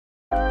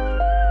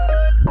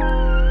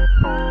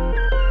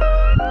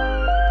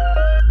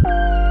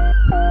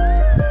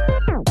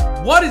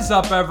is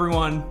up,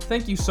 everyone?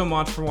 Thank you so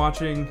much for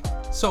watching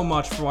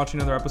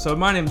another episode.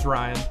 My name's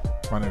Ryan.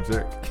 My name's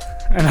Eric.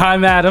 And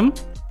I'm Adam.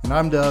 And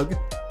I'm Doug.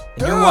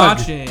 And you're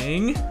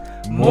watching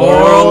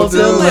Moral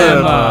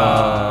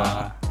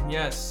Dilemma.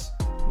 Yes,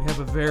 we have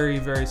a very,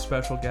 very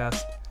special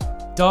guest.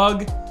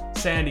 Doug,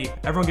 Sandy.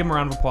 Everyone give him a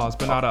round of applause,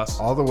 but not us.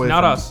 All the way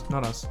Not from, us.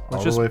 Not us.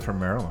 All the way from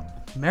Maryland.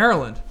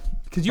 Maryland.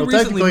 Because you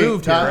recently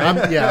moved here,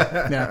 right?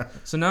 Yeah.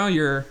 So now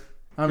you're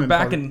I'm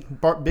back in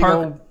in big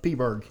old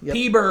Peaburg. Yep.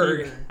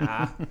 Peaburg.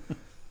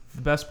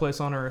 The best place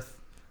on earth.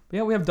 But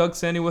yeah, we have Doug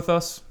Sandy with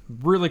us.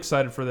 Really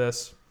excited for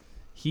this.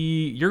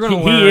 You're going to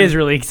learn. He is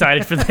really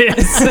excited for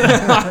this.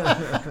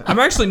 I'm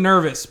actually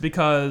nervous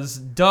because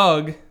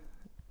Doug,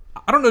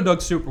 I don't know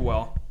Doug super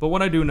well, but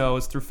what I do know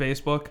is through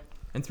Facebook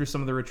and through some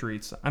of the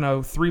retreats. I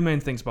know three main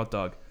things about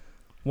Doug.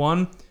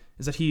 One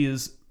is that he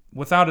is,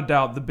 without a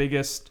doubt, the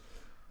biggest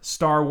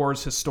Star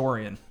Wars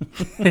historian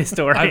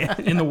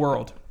in the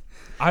world.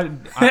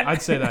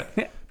 I'd say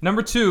that.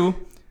 Number two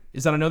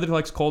is that I know that he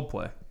likes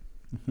Coldplay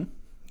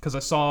because I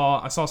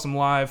saw some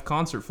live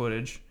concert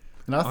footage.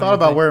 And I thought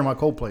about wearing my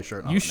Coldplay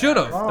shirt. You should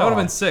have. That would have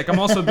been sick. I'm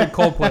also a big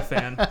Coldplay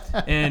fan.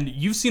 And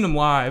you've seen him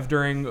live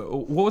during,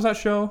 what was that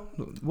show?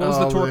 What was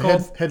the tour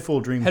called? Head Full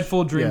of Dreams. Head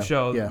Full of Dreams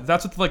show. Yeah.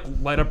 That's with like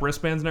light up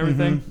wristbands and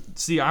everything.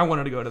 See, I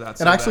wanted to go to that.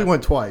 And I actually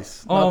went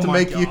twice. Oh to my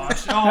make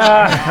gosh. Oh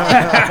my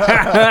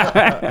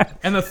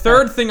And the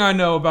third thing I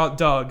know about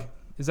Doug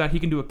is that he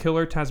can do a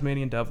killer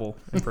Tasmanian devil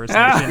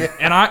impersonation.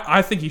 And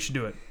I think he should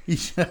do it.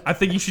 I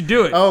think you should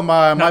do it. Oh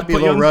my, I might be a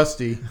little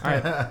rusty. All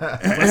right,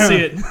 let's see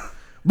it.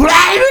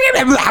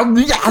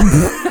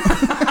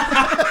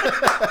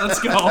 Let's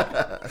go.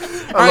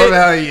 I love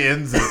how he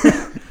ends it.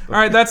 All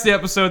right, that's the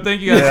episode.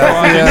 Thank you guys for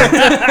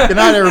watching. Good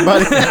night,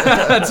 everybody.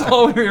 That's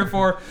all we're here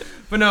for.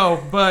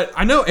 But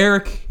I know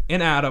Eric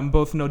and Adam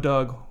both know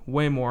Doug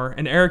way more.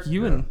 And Eric,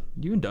 you and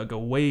Doug go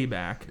way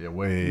back. Yeah,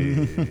 way.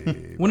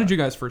 When did you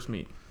guys first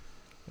meet?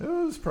 It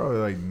was probably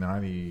like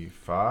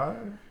 95.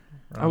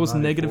 I was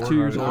negative 2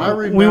 years old.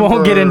 We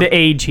won't get into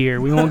age here.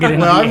 We won't get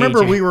into Well, I age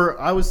remember here.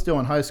 I was still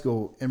in high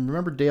school, and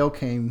remember Dale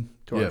came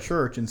to our Yes.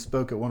 church and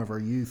spoke at one of our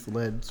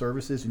youth-led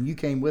services, and you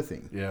came with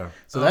him. Yeah.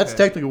 So that's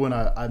technically when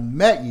I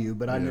met you,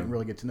 but I didn't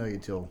really get to know you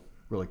till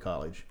really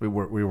college. We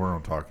were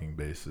on talking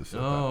basis. At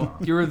that time.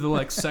 You were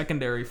the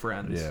secondary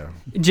friends. Yeah.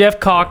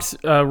 Jeff Cox's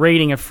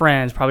rating of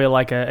Friends, probably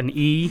like an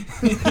E.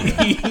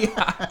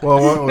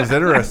 Well, what was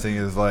interesting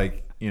is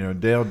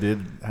Dale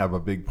did have a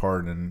big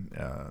part in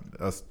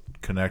us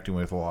connecting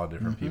with a lot of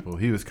different people.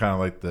 He was kind of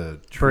like the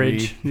tree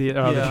Bridge. The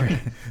tree.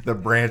 that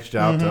branched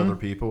out to other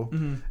people.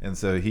 And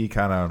so he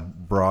kind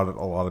of brought a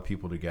lot of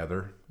people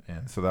together.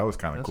 And so that was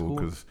kind of cool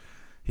because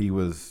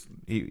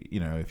if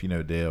you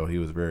know Dale, he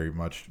was very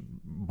much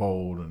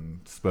bold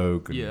and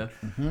spoke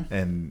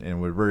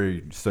and was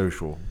very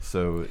social.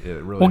 So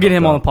it really We'll get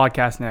him helped on the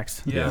podcast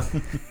next. Yeah.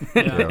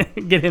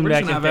 Get him We're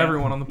back just going to in have town.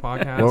 everyone on the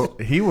podcast. Well,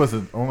 he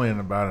wasn't only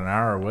about an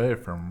hour away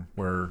from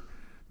where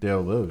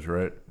Dale lives,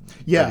 right?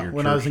 Yeah,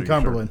 when I was in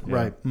Cumberland. Yeah.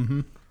 Right.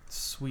 Mm-hmm.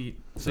 Sweet.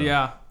 So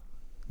yeah,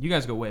 you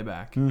guys go way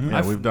back.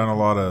 Yeah, we've done a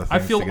lot of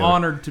things I feel together.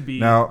 honored to be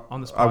Now,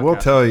 on this podcast. I will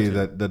tell you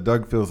that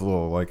Doug feels a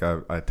little like I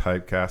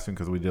typecast him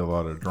because we did a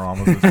lot of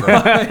dramas and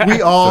stuff.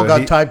 We all So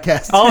got he-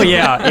 typecast. Oh,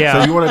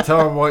 yeah. So you want to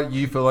tell him what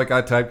you feel like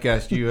I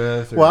typecast you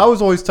as? Or? Well, I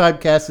was always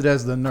typecasted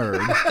as the nerd.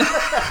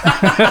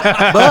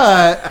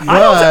 but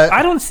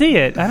I don't see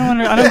it. I don't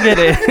get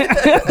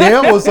it.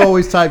 Dale was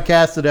always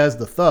typecasted as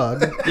the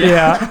thug.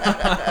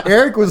 Yeah.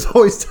 Eric was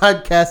always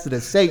typecasted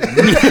as Satan.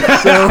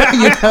 So,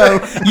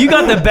 You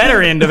got the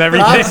better end of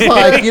everything. I was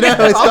like, it's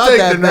I'll not take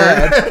that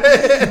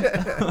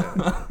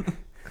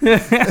the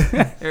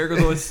bad. Eric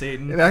was always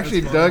Satan. And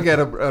actually, Doug had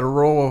a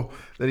role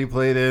that he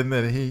played in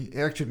that he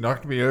actually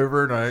knocked me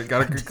over and I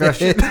got a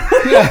concussion.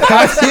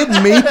 I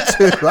didn't mean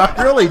to.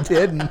 I really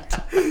didn't.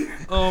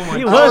 Oh my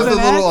He god. I was a an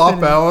little off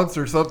accident. balance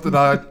or something.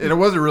 And it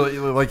wasn't really,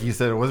 like you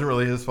said, it wasn't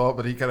really his fault,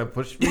 but he kind of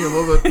pushed me a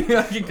little bit.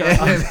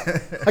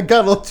 I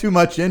got a little too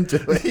much into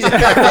it.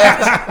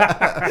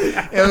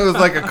 And it was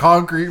like a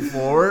concrete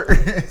floor.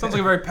 Sounds like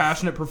a very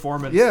passionate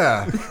performance.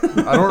 Yeah.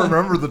 I don't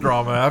remember the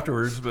drama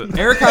afterwards, but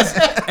Eric has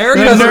I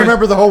don't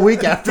remember the whole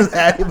week after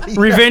that.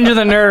 Revenge of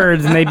the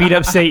Nerds, and they beat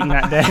up Satan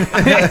that day.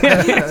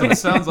 That's what it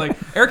sounds like.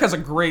 Eric has a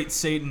great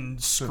Satan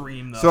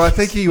scream though. so I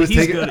think he was He's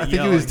taking good at I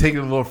think he was yelling. taking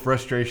a little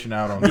frustration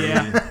out on me.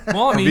 Yeah.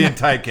 Well, I For mean, being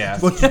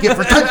typecast. What you get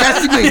for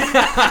typecasting me?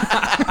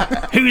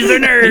 Who's the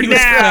nerd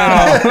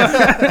now?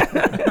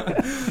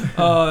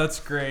 oh, that's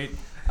great.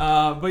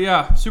 But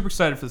yeah, super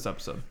excited for this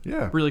episode.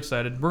 Yeah. Really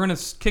excited. We're going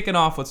to kick it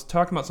off. Let's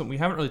talk about something we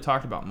haven't really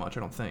talked about much, I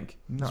don't think.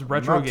 It's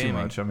retro not gaming. Too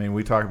much. I mean,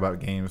 we talk about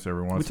games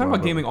every once We in a talk while.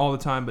 about gaming all the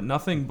time, but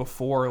nothing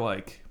before,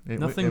 And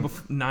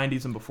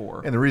 90s and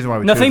before. And the reason why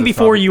we Nothing chose this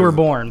before topic you were is-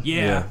 born.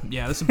 Yeah,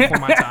 this is before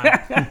my time.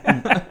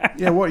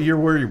 Yeah, what year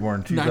were you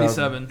born?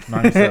 97.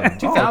 97.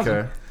 2000. Oh,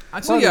 okay.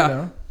 So Well, yeah, you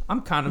know.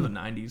 I'm kind of a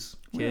 90s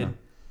kid.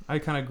 I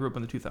kind of grew up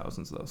in the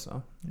 2000s though,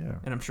 so Yeah.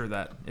 and I'm sure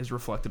that is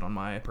reflected on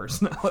my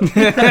personality.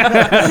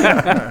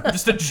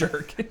 Just a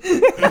jerk.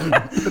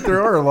 But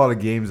there are a lot of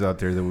games out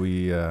there that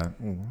we,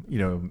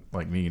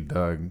 like me and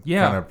Doug,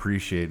 kind of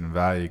appreciate and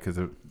value because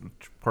it's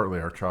partly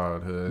our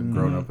childhood,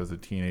 growing up as a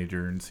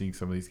teenager and seeing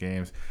some of these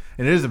games.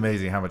 And it is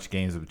amazing how much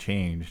games have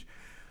changed.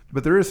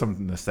 But there is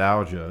some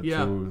nostalgia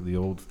to the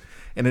old.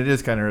 And it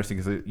is kind of interesting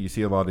because you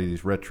see a lot of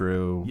these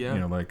retro,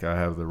 like I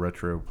have the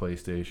retro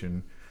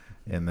PlayStation.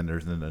 And then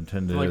there's the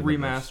Nintendo. Like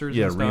remasters.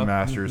 Yeah, and stuff.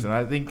 remasters. And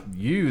I think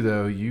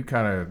you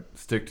kind of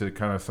stick to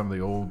kind of some of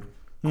the old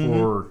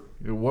core.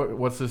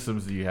 What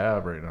systems do you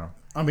have right now?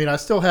 I mean, I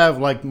still have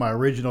like my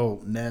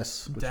original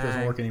NES, which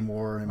doesn't work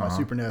anymore, and my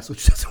Super NES,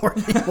 which doesn't work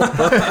anymore.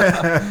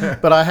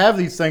 But I have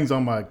these things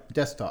on my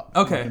desktop,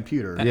 on my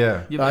computer.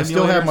 Yeah, I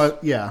still have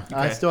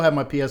I still have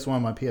my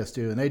PS1, my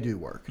PS2, and they do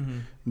work.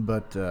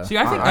 But see,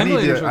 I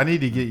think I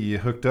need to get you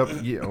hooked up.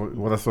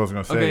 What else I was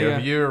going to say? Okay,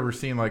 have you ever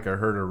seen like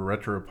heard of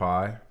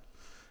RetroPie?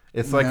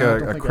 It's like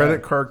a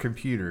credit card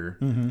computer,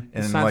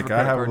 and like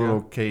I have a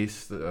little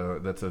case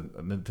that's a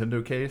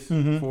Nintendo case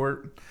for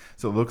it.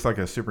 So it looks like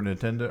a Super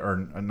Nintendo, or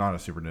not a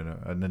Super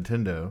Nintendo, a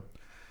Nintendo.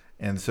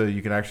 And so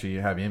you can actually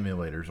have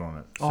emulators on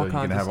it. So you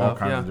can have all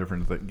kinds of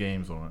different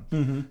games on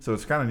it. So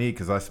it's kind of neat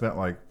because I spent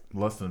like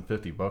less than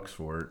 $50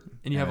 for it.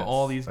 And you have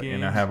all these games.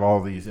 And I have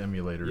all these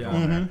emulators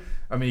on there.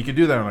 I mean, you can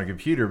do that on a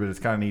computer, but it's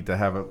kind of neat to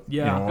have it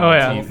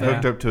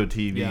hooked up to a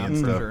TV and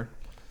stuff. Sure.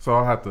 So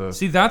I'll have to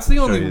see. That's the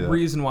only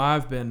reason why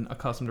I've been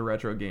accustomed to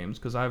retro games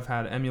because I've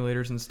had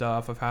emulators and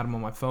stuff. I've had them on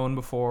my phone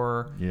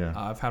before. Yeah,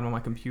 I've had them on my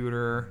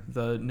computer.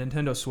 The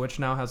Nintendo Switch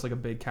now has like a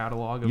big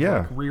catalog of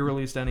like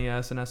re-released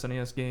NES and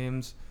SNES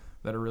games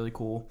that are really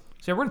cool.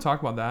 So yeah, we're gonna talk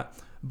about that.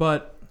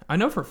 But I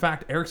know for a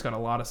fact Eric's got a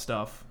lot of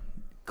stuff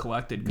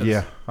collected.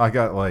 Yeah, I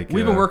got like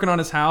we've been working on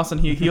his house, and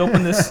he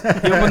opened this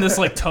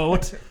like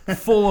tote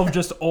full of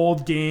just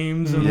old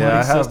games and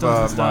like systems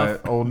and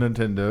stuff. My old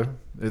Nintendo.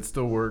 It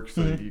still works,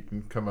 so you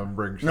can come and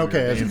bring some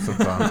games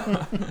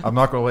sometime. I'm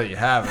not going to let you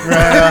have it.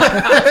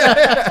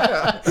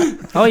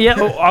 Oh, yeah.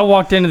 I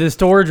walked into the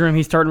storage room.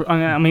 He started,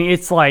 I mean,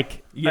 it's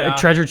like a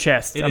treasure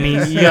chest. I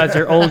mean, you guys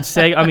are old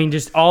Sega. I mean,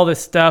 just all the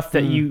stuff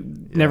that you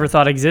never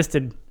thought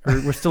existed or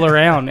were still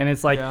around. And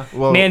it's like,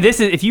 man, this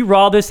is, if you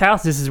rob this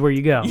house, this is where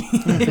you go.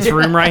 This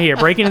room right here.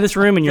 Break into this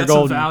room and you're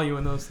golden. Some value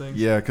in those things.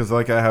 Yeah, because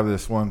like I have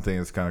this one thing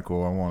that's kind of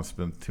cool. I don't want to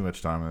spend too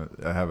much time.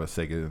 I have a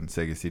Sega and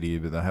Sega CD,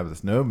 but I have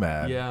this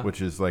Nomad, which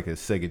is like a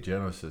Sega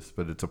Genesis,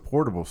 but it's a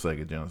portable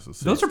Sega Genesis.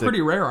 So those are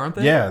pretty rare, aren't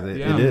they? Yeah,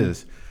 it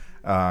is.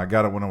 I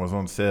got it when it was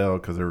on sale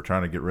because they were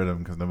trying to get rid of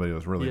them because nobody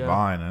was really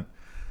buying it.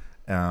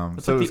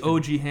 It's like the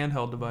OG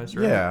handheld device,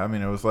 right? Yeah, I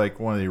mean, it was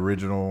like one of the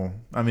original.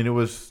 I mean, it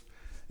was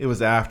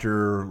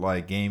after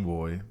like Game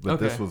Boy, but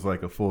this was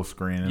like a full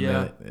screen,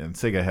 and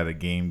Sega had a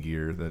Game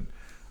Gear that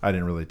I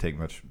didn't really take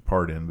much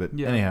part in. But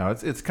anyhow,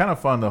 it's kind of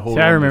fun to hold.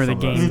 I remember the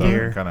Game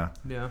Gear. Kind of.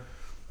 Yeah.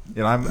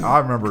 And I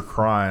remember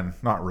crying,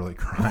 not really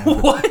crying.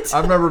 What? I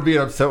remember being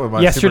upset with my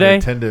Yesterday?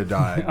 Super Nintendo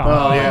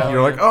dying.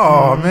 You're like,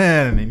 oh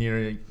man, and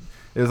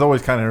it was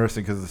always kind of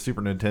interesting because the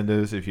Super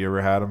Nintendos, if you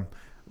ever had them,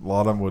 a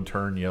lot of them would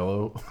turn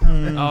yellow.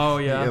 Oh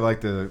yeah.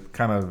 Like the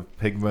kind of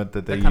pigment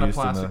that they used kind of in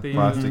plastic the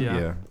plastic.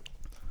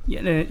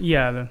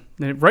 Yeah,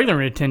 the regular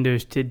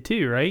Nintendos did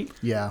too, right?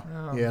 Yeah.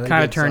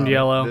 Kind of turned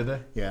yellow. Did they?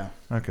 Yeah.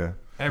 Okay.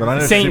 But I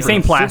know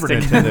same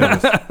plastic. Super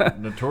Nintendo was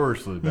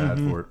notoriously bad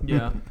for it.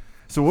 Yeah.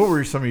 So what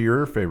were some of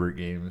your favorite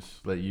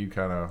games that you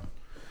kind of...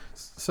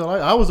 So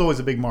I was always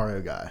a big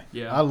Mario guy.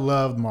 Yeah. I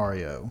loved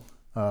Mario.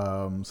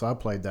 So I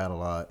played that a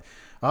lot.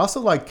 I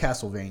also like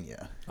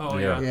Castlevania. Oh,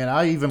 yeah. And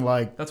I even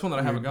like... That's one that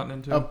I haven't gotten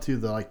into. Up to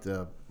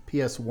the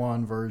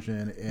PS1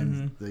 version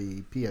and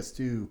the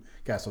PS2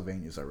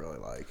 Castlevanias I really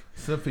like.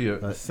 Symphony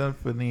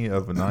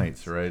of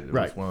Nights, right? It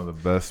was one of the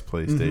best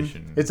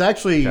PlayStation. It's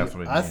actually,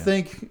 I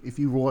think if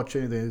you watch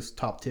any of those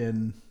top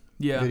 10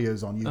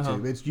 videos on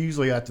YouTube, it's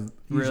usually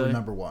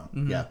number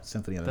one. Yeah,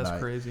 Symphony of the Night.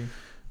 That's crazy.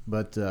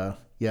 But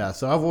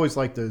so I've always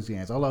liked those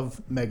games. I love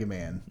Mega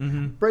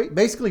Man.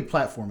 Basically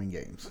platforming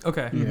games.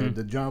 Okay. You know,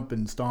 the jump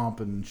and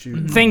stomp and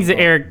shoot. Things that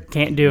Eric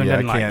can't do and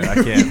doesn't like. I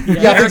can't.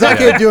 Things I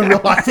can't do in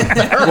real life.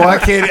 Well, I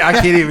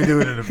can't even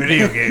do it in a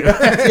video game.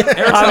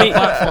 Eric's not a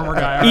platformer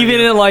guy. Even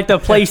in like the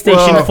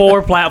PlayStation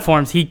 4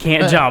 platforms, he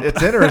can't jump.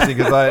 It's interesting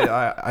because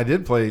I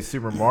did play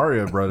Super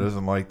Mario Brothers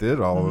and did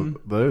all of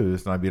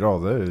those, and I beat all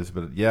those.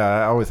 But yeah,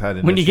 I always had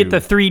an when you issue. get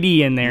the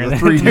 3D in there, the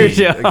 3D,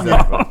 exactly.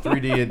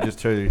 3D, it just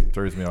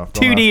throws me off.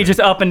 2D just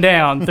up and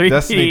down. 3D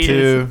Destiny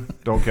 2,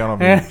 don't count on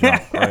me to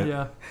jump. Right?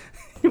 Yeah.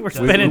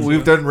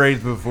 We've done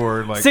raids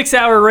before.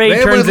 6-hour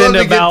raid turns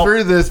into about... get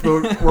through this,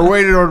 but we're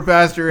waiting on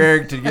Pastor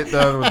Eric to get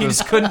done with this. He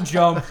just couldn't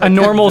jump. A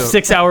normal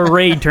 6-hour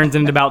raid turns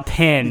into about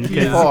 10.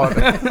 He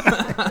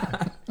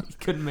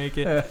couldn't make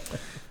it.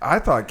 I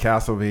thought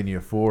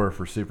Castlevania 4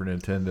 for Super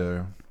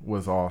Nintendo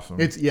was awesome.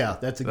 That's a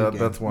good game.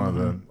 That's one of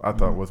the... I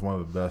thought was one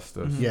of the best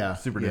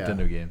Super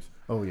Nintendo games.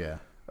 Oh, yeah.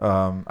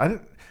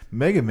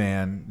 Mega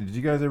Man. Did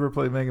you guys ever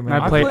play Mega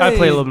Man? I played a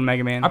little bit of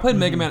Mega Man. I played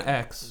Mega Man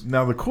X.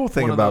 Now the cool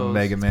thing about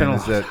Mega Man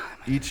is that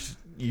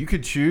you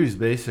could choose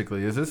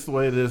basically. Is this the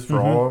way it is for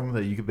all of them,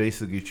 that you could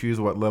basically choose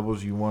what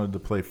levels you wanted to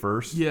play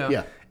first?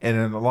 Yeah. And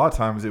then a lot of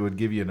times it would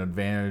give you an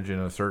advantage in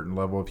a certain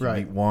level if you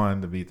beat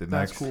one to beat the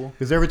next. That's cool.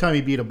 Because every time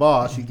you beat a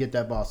boss, you get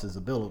that boss's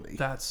ability.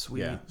 That's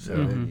sweet. Yeah. So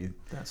then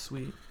that's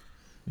sweet.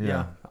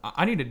 Yeah.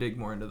 I need to dig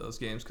more into those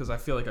games because I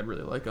feel like I'd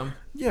really like them.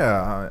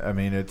 Yeah, I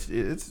mean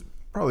it's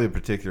probably a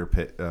particular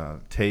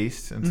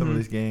taste in some of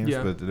these games,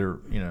 but they're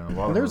a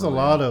lot. There's a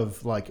lot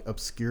of like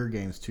obscure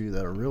games too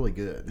that are really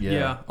good.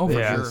 Yeah. Oh, for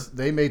sure.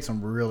 They made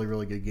some really,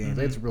 really good games.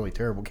 They had some really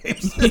terrible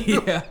games.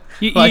 Yeah.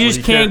 You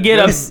just can't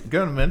get them.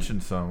 Go and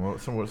mention some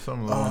of the ones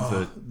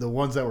that the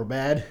ones that were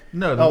bad.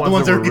 No, the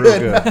ones that were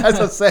good. As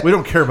I said, we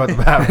don't care about the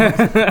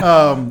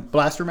bad ones.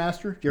 Blaster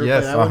Master. Did you ever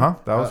yes, play that one?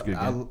 That was a good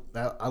game.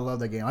 I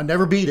love that game. I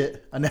never beat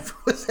it. I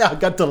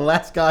got to the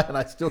last guy and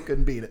I still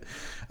couldn't beat it.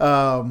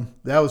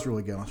 That was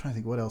really good. I'm trying to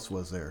think what else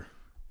was there.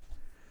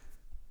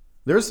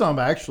 There's some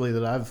actually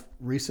that I've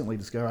recently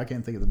discovered. I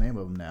can't think of the name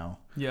of them now.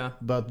 Yeah.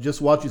 But just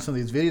watching some of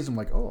these videos, I'm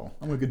like, oh,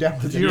 I'm going to go down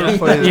to the game.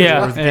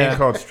 There was a game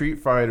called Street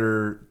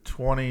Fighter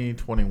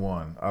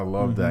 2021. I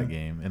love that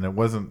game, and it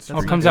wasn't.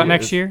 It comes out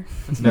next year.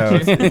 No,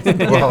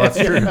 well, that's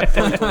true.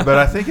 But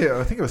I think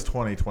it was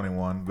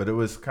 2021. But it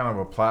was kind of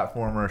a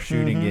platformer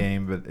shooting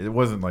game, but it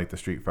wasn't like the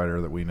Street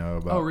Fighter that we know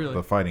about. Oh, really?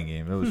 The fighting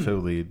game. It was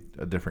totally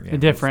a different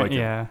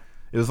game.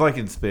 It was like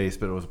in space,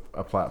 but it was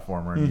a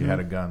platformer, and you had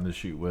a gun to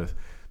shoot with.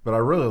 But I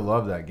really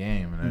loved that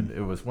game, and it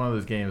was one of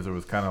those games that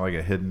was kind of like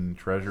a hidden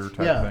treasure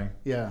type thing.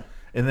 Yeah.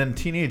 And then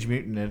Teenage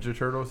Mutant Ninja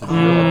Turtles. Did you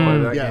ever play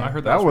that game? I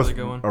heard that was really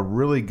good one. A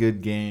really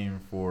good game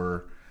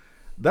for.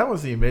 That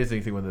was the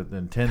amazing thing with the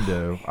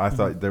Nintendo. I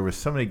thought there was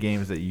so many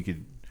games that you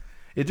could.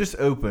 It just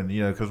opened,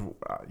 because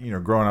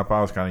growing up,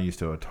 I was kind of used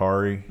to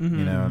Atari,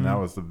 and that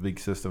was the big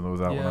system that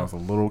was out when I was a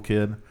little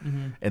kid.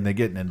 And they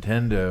get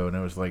Nintendo, and it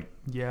was like,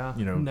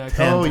 10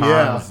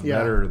 times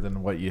better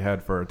than what you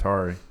had for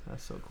Atari.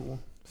 That's so cool.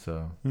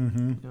 So,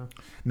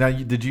 Now,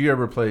 did you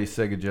ever play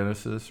Sega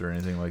Genesis or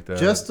anything like that?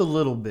 Just a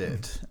little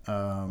bit.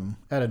 I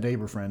had a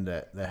neighbor friend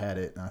that had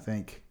it, and I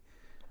think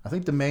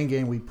the main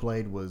game we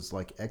played was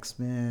like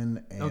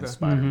X-Men and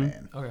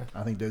Spider-Man. Okay.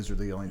 I think those are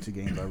the only two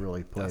games I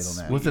really played on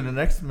that. Was it an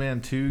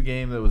X-Men 2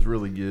 game that was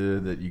really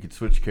good that you could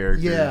switch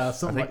characters? Yeah, I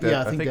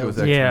think it was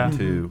X-Men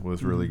 2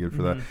 was really good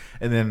for that.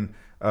 And then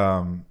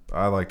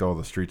I liked all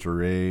the Streets of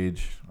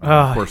Rage.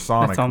 Of course,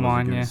 Sonic was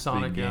a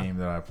good big game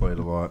that I played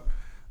a lot.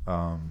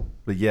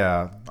 But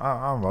yeah,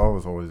 I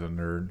was always a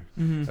nerd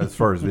as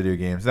far as video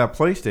games. Now,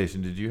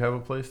 PlayStation, did you have a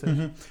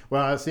PlayStation?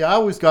 Well, see, I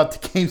always got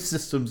the game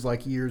systems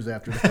like years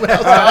after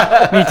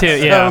that. Me too,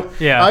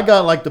 yeah. I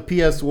got like the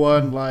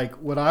PS1 like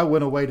when I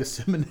went away to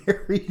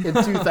seminary in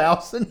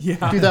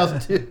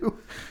 2002.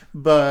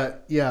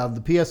 But yeah,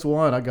 the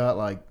PS1 I got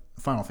like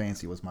Final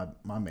Fantasy was my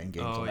main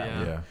games on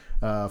that. Yeah.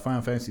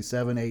 Final Fantasy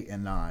 7, 8,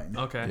 and 9.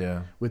 Okay.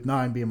 Yeah. With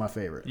 9 being my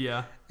favorite.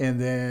 Yeah. And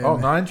then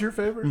 9's your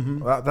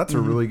favorite? Well, that's a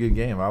really good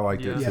game. I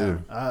liked it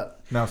too.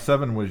 Now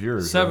 7 was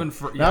yours. 7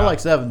 I like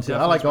 7 too.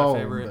 I like all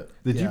favorite. of them.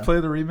 Did you play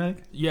the remake?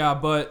 Yeah,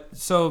 but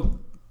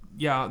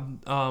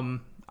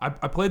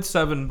I played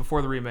 7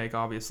 before the remake.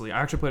 Obviously, I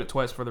actually played it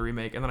twice for the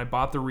remake, and then I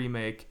bought the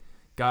remake,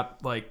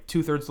 got like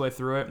 2/3 of the way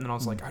through it, and then I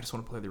was like, I just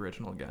want to play the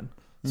original again.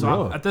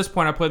 So at this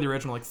point, I played the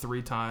original like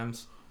 3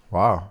 times.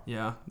 Wow.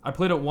 Yeah, I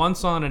played it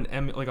once on a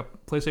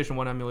PlayStation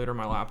 1 emulator on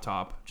my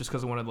laptop, just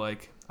because I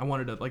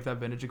wanted that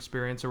vintage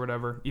experience or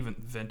whatever. Even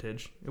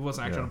vintage, it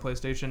wasn't actually on a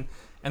PlayStation.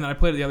 And then I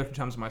played it the other 2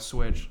 times on my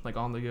Switch, like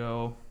on the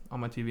go, on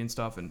my TV and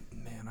stuff. And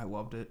man, I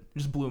loved it. It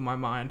just blew my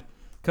mind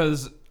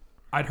because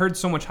I'd heard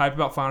so much hype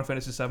about Final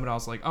Fantasy VII. I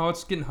was like, oh,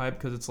 it's getting hyped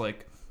because it's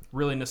like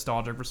really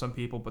nostalgic for some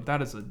people, but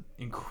that is an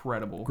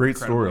incredible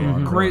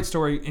storyline. Great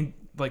story, and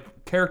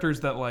like characters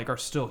that like are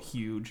still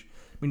huge.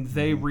 I mean,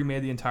 they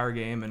remade the entire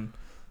game, and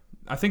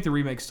I think the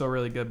remake's still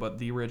really good, but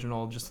the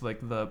original, just like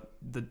the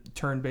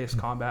turn-based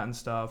combat and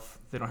stuff,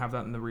 they don't have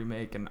that in the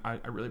remake, and I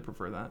really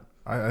prefer that.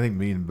 I think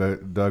me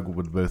and Doug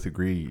would both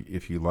agree.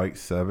 If you like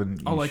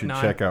 7, you should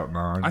 9. Check out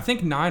 9. I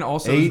think 9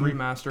 also is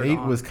remastered.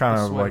 8 was kind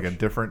of like a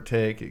different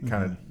take. It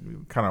kind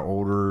of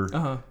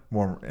older,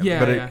 more.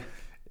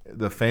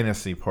 The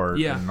fantasy part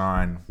in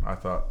 9, I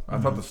thought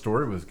the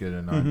story was good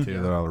in 9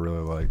 too. That I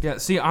really liked. Yeah,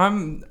 see,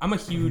 I'm a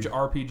huge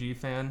RPG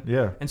fan.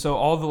 Yeah, and so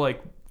all the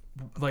like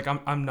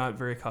I'm not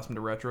very accustomed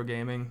to retro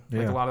gaming.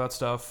 Like a lot of that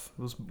stuff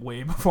was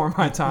way before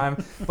my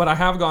time. But I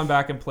have gone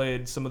back and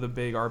played some of the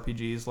big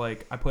RPGs.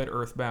 Like I played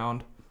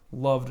Earthbound.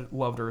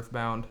 Loved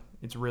Earthbound.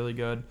 It's really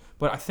good.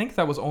 But I think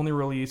that was only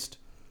released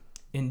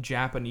in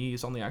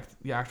Japanese on the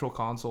actual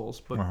consoles.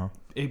 But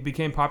it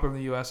became popular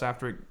in the US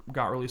after it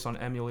got released on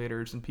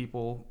emulators and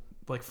people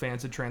like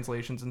fancied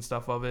translations and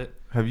stuff of it.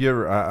 Have you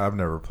ever? I've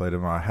never played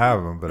them. I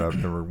have them, but I've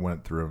never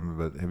went through them.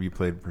 But have you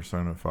played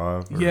Persona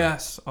 5?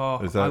 Yes. Oh,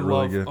 is that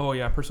really good? Oh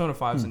yeah, Persona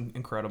 5 is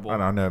incredible.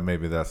 I know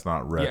maybe that's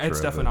not retro. Yeah,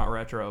 it's definitely not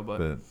retro,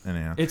 but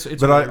anyhow, it's.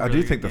 But really, I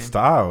do think the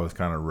style is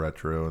kind of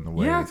retro in the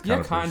way it's kind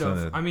of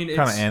presented. I mean, it's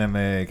kind of anime.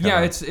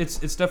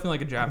 It's definitely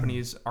like a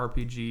Japanese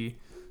RPG.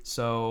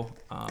 So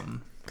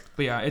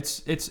But yeah,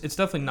 it's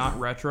definitely not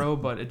retro,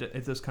 but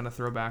it does kind of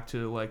throw back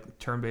to like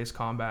turn-based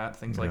combat,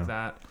 things like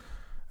that.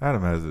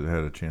 Adam has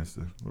had a chance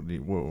to.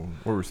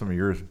 What were some of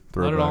yours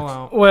throwbacks? Let it all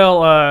out.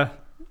 Well,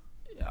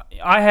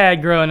 I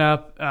had growing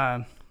up.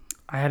 I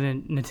had a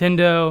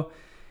Nintendo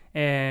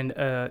and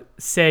a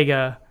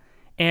Sega,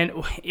 and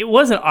it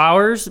wasn't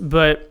ours,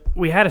 but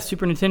we had a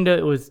Super Nintendo.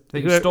 It was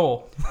that you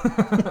stole.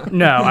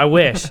 No, I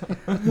wish,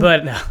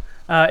 but no.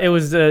 It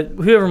was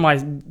whoever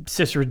my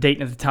sister was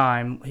dating at the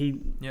time. He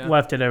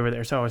left it over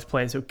there, so I always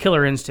played. So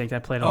Killer Instinct, I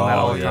played on that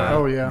all the time.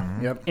 Oh yeah,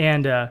 mm-hmm. Yep.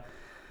 And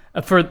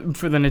for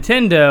the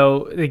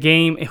Nintendo, the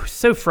game, it was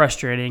so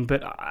frustrating,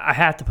 but I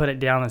have to put it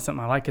down as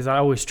something I like because I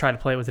always try to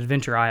play it with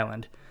Adventure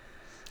Island.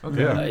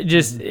 Okay.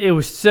 It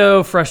was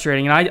so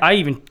frustrating, and I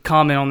even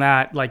comment on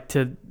that like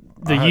to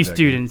the youth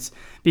students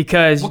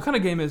because what kind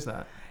of game is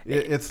that?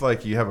 It's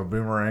like you have a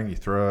boomerang, you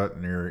throw it,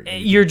 and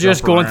you're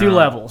just going through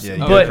levels. Yeah,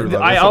 but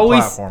I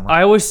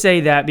always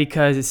say that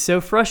because it's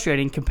so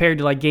frustrating compared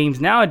to like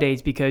games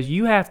nowadays because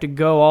you have to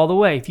go all the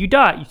way. If you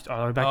die, you start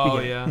all the way back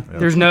again. Yeah.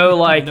 There's no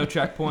like no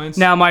checkpoints.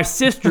 Now my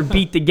sister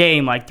beat the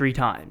game like 3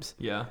 times.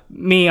 Yeah.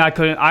 Me, I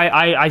couldn't.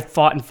 I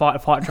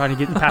fought trying to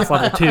get past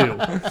level 2.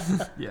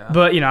 Yeah.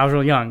 But I was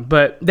really young.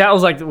 But that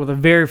was like the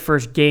very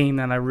first game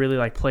that I really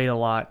like played a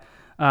lot.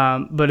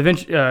 But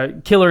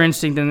eventually, Killer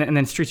Instinct and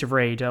then Streets of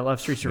Rage. I love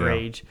Streets of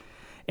Rage,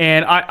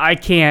 and I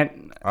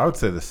can't. I would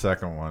say the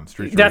second one,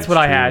 Streets of That's Rage what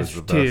I 2 had was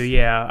the too. best.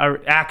 Yeah,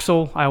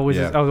 Axel. I was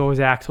always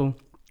Axel,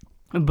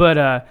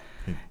 but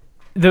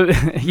man,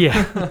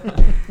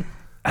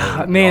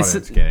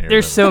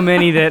 there's so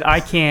many that I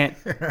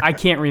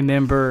can't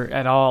remember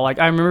at all. Like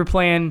I remember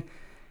playing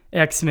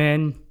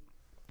X-Men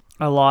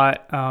a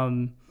lot.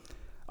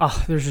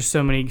 There's just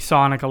so many.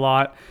 Sonic a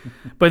lot.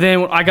 But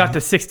then when I got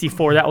to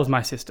 64, that was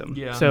my system.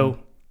 Yeah. So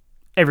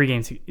every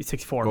game's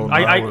 64.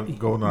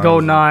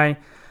 GoldenEye.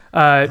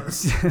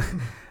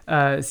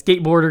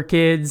 Skateboarder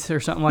Kids or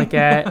something like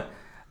that.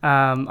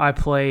 I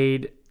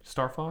played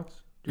Star Fox?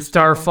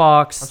 Star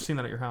Fox. I've seen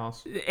that at your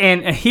house.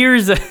 And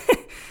here's the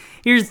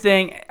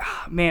thing.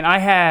 Man, I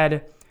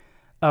had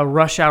a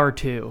Rush Hour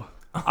 2.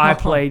 I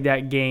played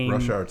that game.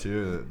 Rush Hour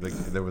 2,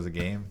 there was a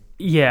game?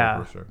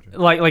 Yeah,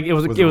 like it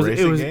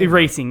was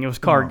racing. It was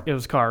car. It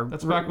was car.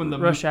 That's back when the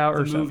Rush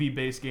Hour the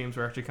movie-based games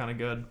were actually kind of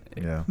good.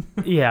 Yeah.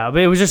 Yeah,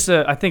 but it was just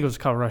I think it was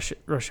called Rush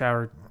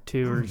Hour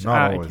 2 or something.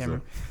 I can't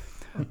remember.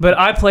 So. But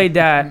I played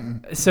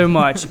that so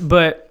much.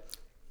 But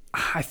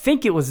I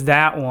think it was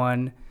that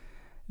one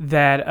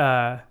that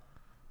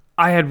I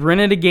had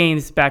rented a game.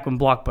 This is back when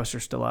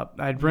Blockbuster's still up.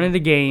 I had rented a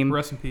game.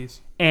 Rest in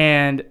peace.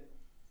 And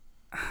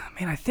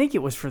man, I think it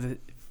was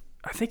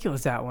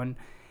that one.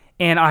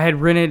 And I had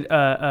rented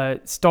a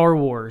Star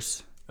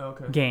Wars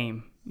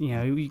game,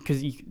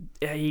 because you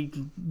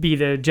could be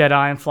the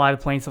Jedi and fly the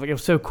plane and stuff. It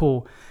was so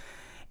cool.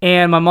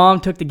 And my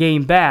mom took the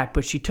game back,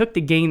 but she took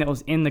the game that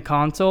was in the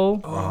console.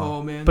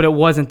 Oh, man. But it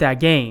wasn't that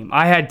game.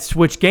 I had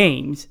switched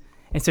games.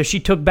 And so she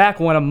took back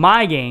one of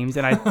my games,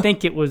 and I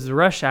think it was the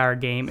Rush Hour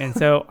game. And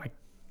so I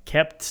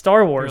kept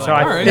Star Wars. So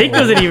I think it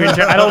was an even.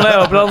 I don't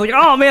know. But I was like,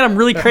 oh, man, I'm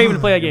really craving to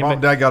play that game. Mom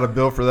and Dad got a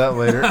bill for that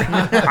later.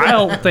 I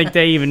don't think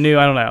they even knew.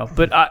 I don't know.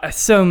 But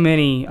so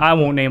many. I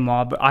won't name them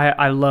all, but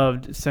I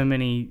loved so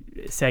many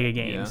Sega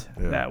games.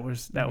 Yeah. That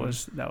was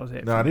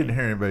it. No, I didn't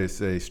hear anybody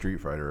say Street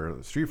Fighter.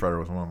 Street Fighter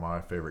was one of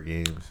my favorite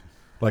games.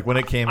 Like when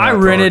it came out, I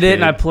rented it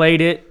and I played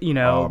it,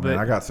 Oh, but man,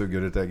 I got so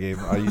good at that game.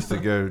 I used to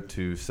go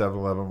to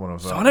 7-Eleven when I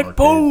was Sonic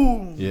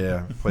Boom.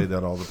 Yeah, played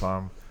that all the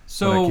time.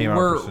 So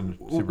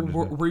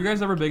were you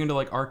guys ever big into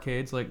like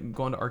arcades, like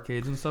going to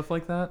arcades and stuff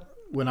like that?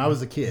 When I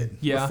was a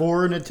kid,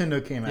 before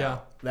Nintendo came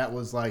out, that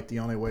was like the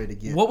only way to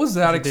get. What was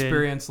that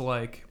experience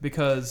like?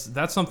 Because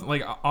that's something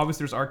like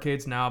obviously there's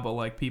arcades now, but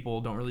like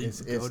people don't really.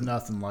 It's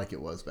nothing like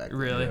it was back then.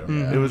 Really,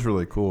 It was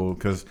really cool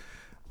because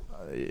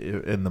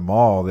in the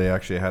mall they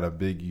actually had a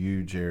big,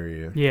 huge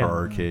area for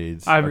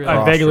arcades. I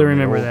vaguely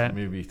remember that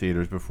movie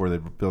theaters before they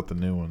built the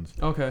new ones.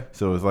 Okay,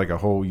 so it was like a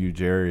whole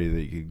huge area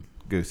that you could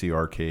go see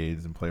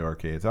arcades and play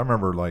arcades. I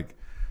remember like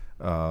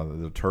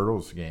the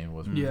Turtles game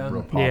was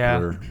real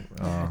popular.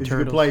 You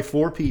could play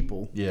 4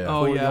 people. Yeah.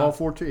 All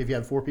 4. If you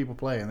had 4 people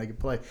playing, they could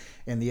play.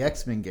 And the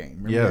X-Men game.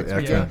 Remember the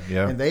X-Men?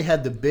 game? And they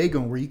had the big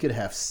one where you could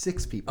have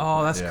 6 people.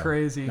 Oh, that's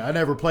crazy. Now, I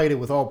never played it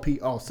with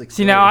all 6.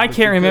 See, now I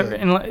can't remember.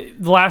 And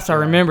the last I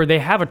remember, they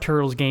have a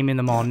Turtles game in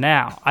the mall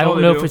now. I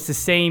don't know if it's the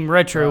same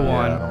retro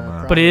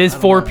one, but it is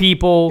 4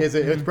 people.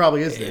 It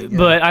probably is. Then,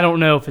 but I don't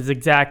know if it's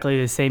exactly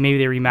the same. Maybe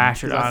they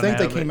remastered it. I think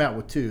they came out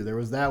with 2. There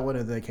was that one,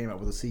 and they came out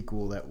with a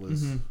sequel that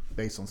was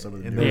based on some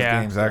of the. And those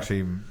games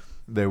actually,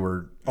 they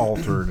were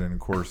altered and of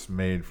course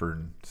made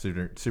for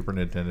Super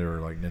Nintendo or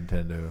like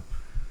Nintendo,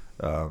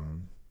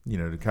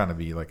 to kind of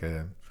be like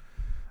a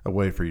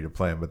way for you to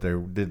play them, but they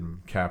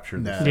didn't capture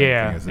the same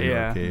thing as the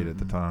arcade at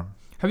the time.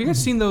 Have you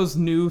guys seen those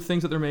new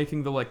things that they're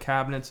making, the like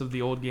cabinets of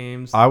the old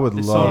games? I would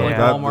love like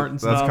that. Walmart and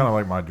That's stuff. kind of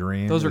like my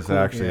dream. Those are is cool.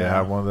 actually to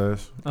have one of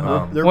those.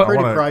 They're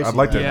pretty pricey. I'd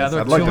like to. Yeah, they're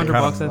I'd like to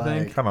 $200, I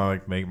think. Kind of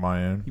like make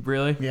my own.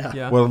 Really?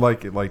 Yeah. Well,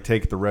 like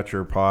take the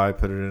retro pie,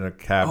 put it in a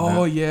cabinet.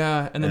 Oh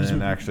yeah, and then just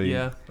actually,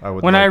 yeah. I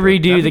would. When I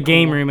redo That'd the be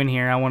game cool. room in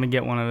here, I want to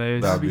get one of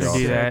those. That'd be to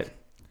awesome. do that.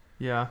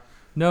 Yeah.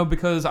 No,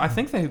 because I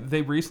think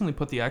they recently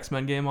put the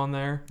X-Men game on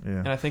there,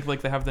 and I think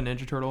like they have the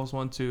Ninja Turtles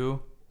one too.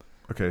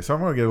 Okay, so I'm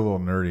gonna get a little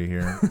nerdy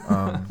here.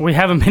 We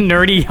haven't been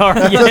nerdy hard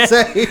I was yet.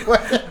 say, where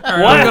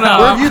What?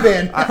 have you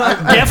been?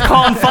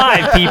 DEFCON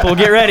 5, people,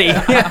 get ready.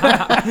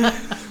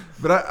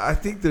 But I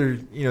think the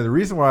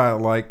reason why I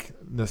like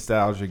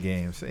nostalgia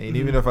games, and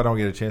even if I don't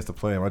get a chance to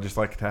play them, I just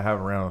like to have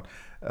them around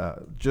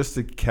just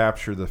to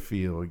capture the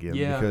feel again.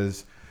 Yeah.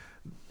 Because,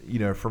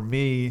 for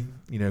me,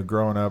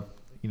 growing up,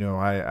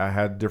 I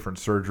had different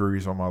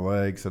surgeries on my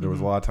legs, so there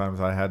was a lot of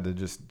times I had to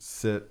just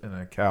sit in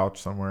a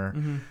couch somewhere,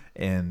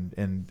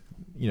 and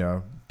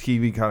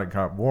TV kind of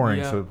got boring.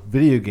 Yeah. So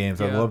video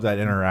games, I Yeah. love that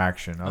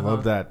interaction. I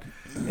love that,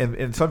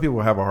 and some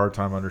people have a hard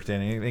time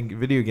understanding. And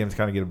video games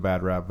kind of get a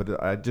bad rap,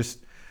 but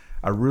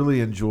I really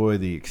enjoy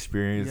the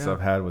experience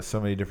I've had with so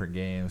many different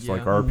games,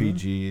 like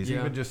RPGs,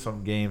 even just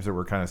some games that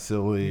were kind of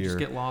silly. Just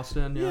get lost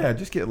in.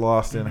 Just get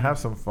lost in, have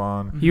some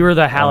fun. You were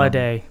the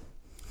Halliday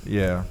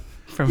Yeah.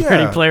 from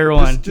Ready Player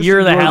One.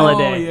 You're the enjoy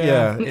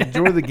Halliday.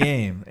 Enjoy the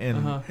game.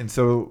 And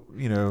so,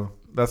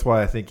 that's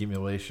why I think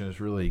emulation is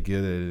really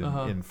good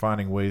at in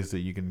finding ways that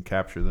you can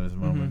capture those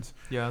moments.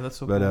 Yeah, that's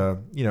so But,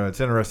 cool.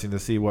 it's interesting to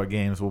see what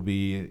games will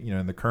be,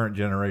 in the current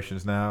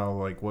generations now,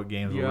 like what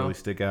games will really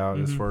stick out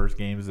as far as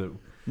games that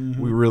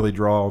we really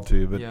draw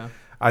to. But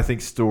I think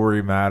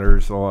story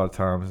matters a lot of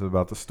times,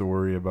 about the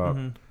story, about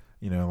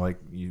like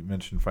you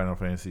mentioned Final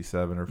Fantasy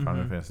 7 or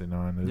Final Fantasy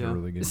 9. Those are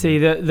really good. See,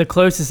 the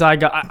closest I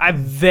got, I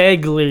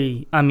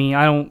vaguely, I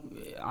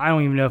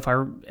don't even know if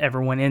I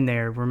ever went in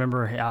there.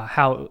 Remember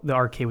how the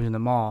arcade was in the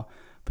mall,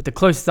 but the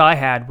closest I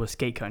had was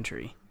Skate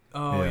Country.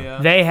 Oh yeah.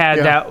 They had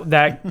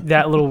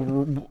that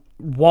little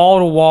wall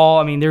to wall.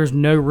 I mean, there's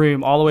no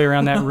room all the way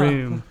around that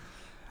room.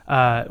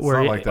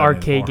 Where like that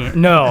arcade anymore.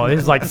 game. No, it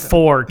was like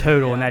 4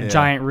 total in that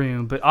giant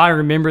room. But I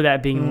remember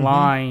that being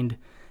lined.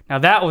 Now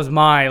that was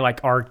my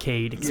like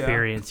arcade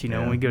experience.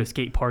 When we go to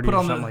skate parties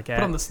or something like that.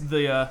 Put on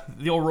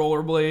the old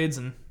rollerblades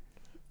and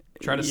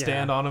try to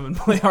stand on them and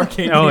play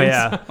arcade Oh games.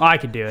 yeah, I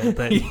could do it,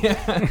 but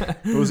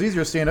It was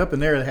easier to stand up in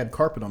there. They had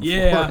carpet on the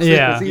Yeah. floor. So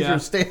it was easier to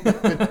stand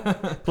up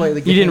and play the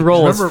game. you didn't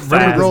roll as Remember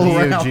fast. roll the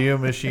Neo around. Geo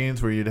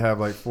machines where you'd have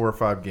like 4 or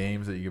 5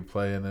 games that you could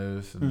play in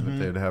those,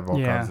 and they would have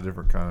all kinds of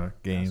different kind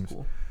of games. That's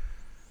cool.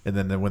 And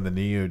then when the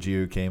Neo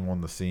Geo came on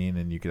the scene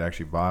and you could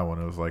actually buy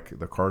one, it was like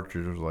the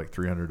cartridge was like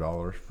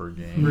 $300 per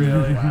game.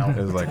 Really? Wow.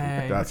 It was like,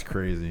 Dang. that's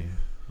crazy.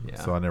 Yeah.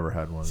 So I never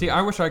had one. See, I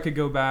wish I could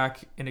go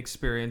back and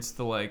experience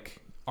the like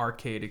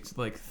arcade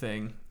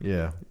thing,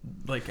 yeah.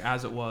 like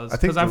as it was. I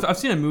think Because I've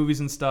seen it in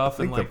movies and stuff. I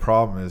think and like the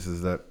problem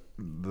is that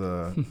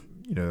the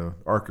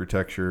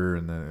architecture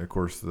and then of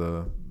course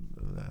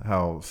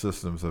how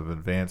systems have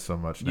advanced so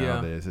much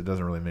nowadays, it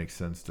doesn't really make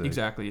sense to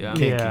exactly yeah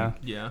Yeah.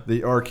 yeah.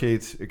 The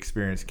arcade's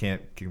experience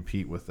can't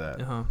compete with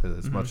that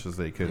as much as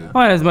they could.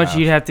 Well, as much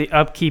you'd have to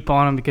upkeep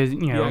on them because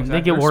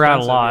they get wore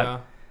out a lot. Yeah.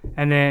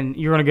 And then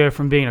you're going to go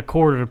from being a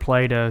quarter to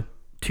play to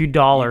 $2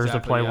 to Exactly,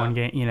 play yeah. one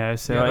game.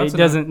 So Yeah, that's it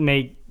doesn't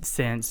make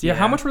sense. Yeah,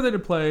 how much were they to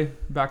play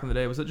back in the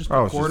day? Was it just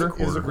a It's quarter? just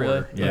a quarter.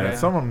 Really? Yeah,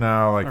 some of them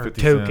now like Or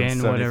 50 token,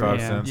 cents, whatever, 75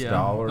 yeah. cents, Yeah.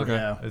 dollar. Okay.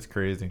 Yeah. It's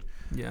crazy.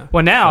 Yeah.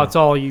 Well, now it's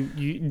all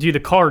you do the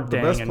card The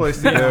thing. best and-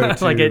 place to go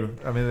to, Like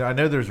I mean, I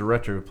know there's a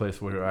retro place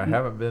where I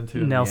haven't been to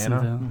in Nelsonville.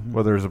 Vienna.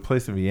 Well, there's a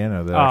place in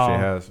Vienna that actually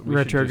has we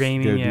retro should just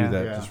gaming, Go yeah. do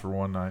that Yeah. just for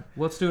one night.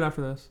 Let's do it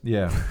after this.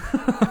 Yeah,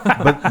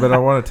 but I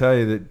want to tell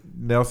you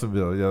that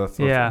Nelsonville,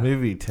 that's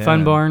movie 10.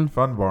 Fun Barn.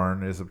 Fun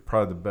Barn is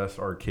probably the best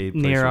arcade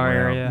place Near our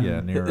around. area. Yeah,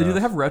 near Do us. they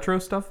have retro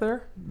stuff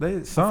there?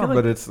 Some, like-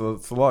 but it's a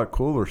lot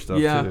cooler stuff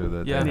Yeah, too.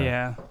 That yeah. they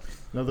have. Yeah.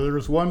 No, there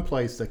was one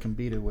place that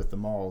competed with the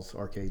mall's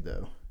arcade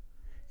though,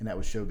 and that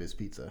was Showbiz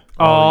Pizza.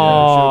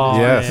 Oh,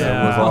 Yes,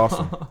 yeah. it was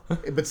awesome.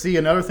 But see,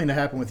 another thing that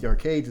happened with the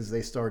arcades is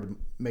they started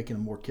making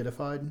them more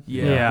kiddified.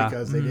 Yeah.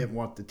 Because they didn't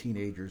want the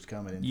teenagers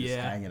coming and just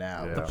Yeah. hanging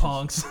out. Yeah. The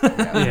punks.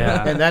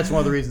 Yeah. And that's one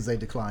of the reasons they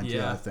declined too,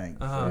 Yeah. I think.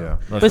 Yeah,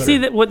 But see,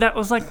 that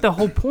was like the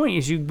whole point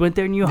is you went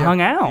there and you hung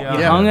out. Yeah. You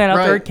Yeah. hung out at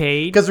Right. the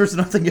arcade. Because there's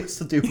nothing else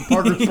to do in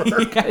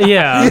Parkersburg.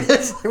 Yeah.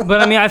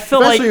 But I mean, I feel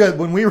like Especially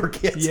when we were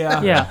kids.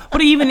 Yeah. yeah.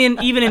 But even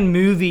in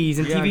movies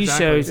and Yeah, TV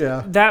exactly. shows,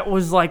 Yeah. that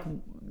was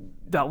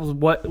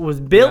what was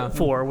built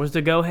for was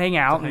to go hang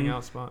out and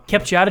Hangout spot.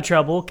 kept you out of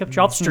trouble, kept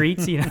you off the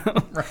streets.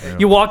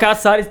 You walk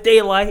outside, it's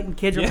daylight, and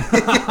kids are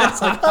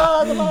It's like,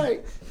 oh, the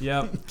light.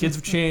 Yeah. Kids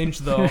have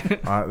changed though.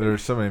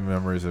 There's so many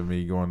memories of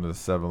me going to the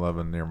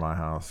 7-Eleven near my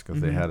house because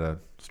they had a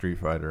Street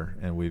Fighter,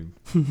 and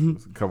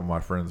a couple of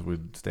my friends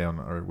would stay all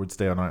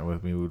night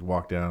with me. We'd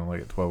walk down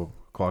like at 12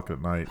 o'clock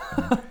at night,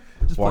 and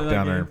Just walk play that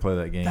down there game. and play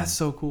that game. That's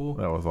so cool.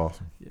 That was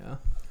awesome. Yeah.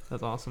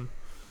 That's awesome.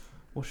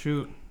 Well,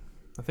 shoot.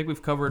 I think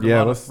we've covered a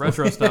lot of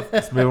retro stuff.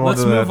 Let's move on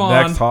to the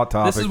next hot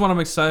topic. This is what I'm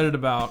excited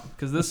about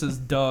because this is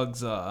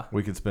Doug's.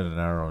 We could spend an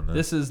hour on this.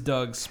 This is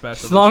Doug's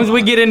special. As long as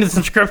we get into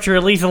some scripture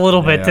at least a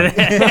little bit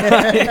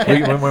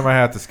today. we might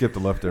have to skip the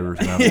leftovers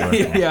now.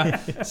 Yeah.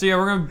 So yeah,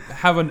 we're gonna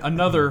have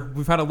another.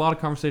 We've had a lot of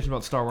conversations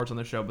about Star Wars on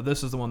the show, but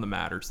this is the one that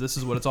matters. This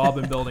is what it's all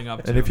been building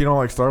up to. And if you don't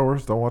like Star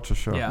Wars, don't watch the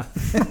show. Yeah.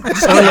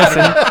 Let's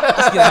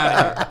get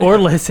out of here. Or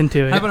listen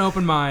to it. Have an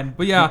open mind.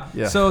 But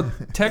yeah. So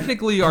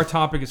technically, our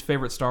topic is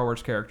favorite Star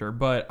Wars character,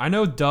 but I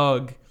know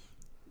Doug.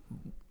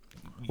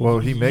 Well,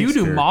 he makes. You do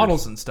characters.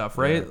 models and stuff,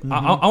 right? Yeah. Mm-hmm.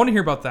 I want to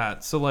hear about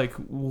that. So, like,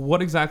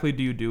 what exactly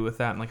do you do with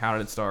that, and like, how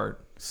did it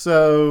start?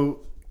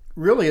 So,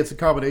 really, it's a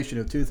combination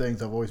of two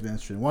things I've always been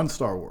interested in. One,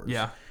 Star Wars.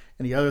 Yeah.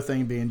 And the other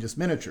thing being just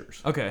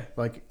miniatures. Okay.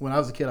 Like when I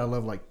was a kid, I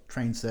loved like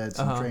train sets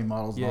and train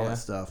models and all that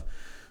stuff.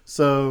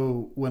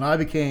 So when I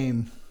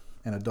became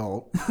an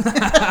adult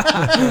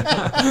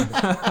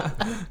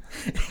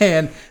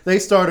and they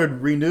started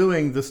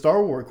renewing the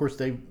Star Wars, of course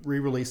they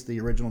re-released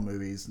the original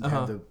movies and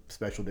had the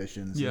special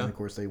editions, and then of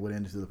course they went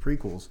into the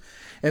prequels,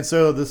 and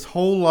so this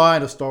whole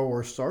line of Star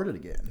Wars started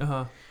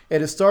again.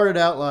 And it started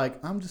out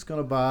like, I'm just going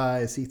to buy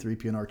a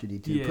C-3PO and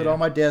R2-D2, put on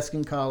my desk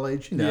in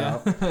college, you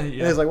know. And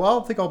it's like, well,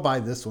 I think I'll buy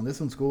this one.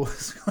 This one's cool.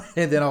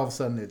 And then all of a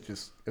sudden it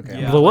just,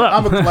 blew up.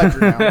 I'm a collector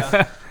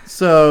now.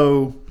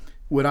 So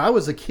when I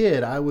was a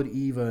kid, I would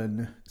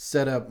even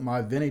set up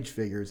my vintage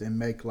figures and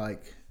make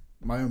like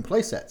my own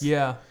play sets.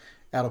 Yeah.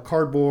 Out of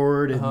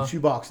cardboard and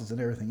shoe boxes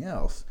and everything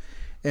else.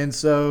 And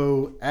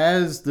so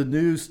as the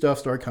new stuff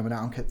started coming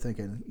out, I kept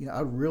thinking, you know, I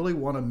really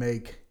want to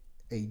make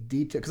a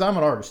detail, because I'm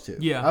an artist too.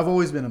 Yeah. I've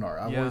always been an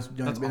artist. I've always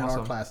been awesome. in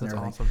art class and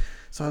everything. Awesome.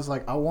 So I was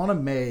like, I want to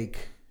make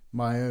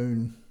my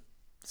own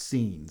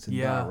scenes and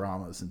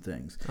dioramas and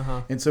things.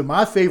 And so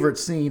my favorite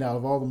scene out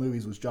of all the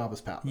movies was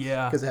Jabba's palace.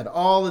 Yeah. Because it had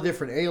all the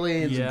different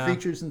aliens and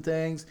creatures and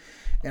things.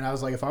 And I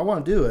was like, if I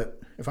want to do it,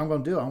 if I'm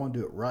going to do it, I want to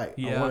do it right.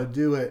 I want to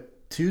do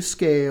it to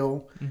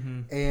scale.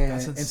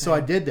 And so I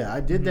did that. I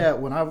did that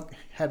when I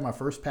had my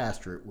first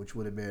pastorate, which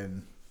would have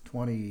been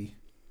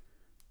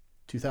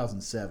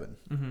 2007.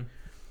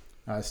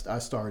 I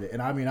started,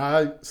 and I mean,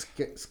 I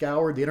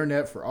scoured the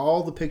internet for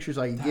all the pictures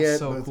I could get,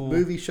 both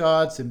movie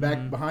shots and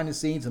back behind the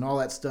scenes and all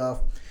that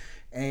stuff,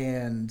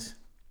 and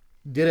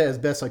did it as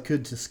best I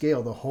could to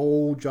scale the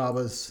whole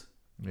Jabba's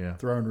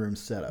throne room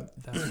setup.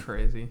 That's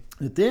crazy.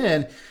 But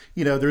then,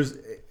 you know,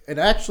 and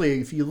actually,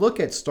 if you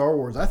look at Star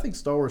Wars, I think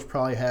Star Wars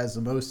probably has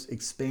the most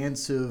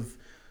expansive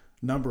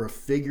number of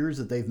figures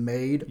that they've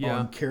made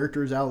on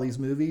characters out of these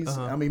movies.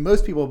 I mean,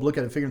 most people look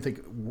at a figure and think,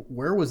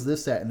 where was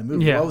this at in the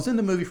movie? Well, I was in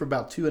the movie for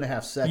about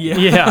 2.5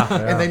 seconds.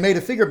 And they made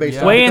a figure based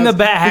on it. Way in the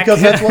back.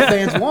 Because that's what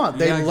fans want.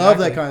 They love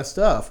that kind of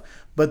stuff.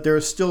 But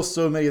there's still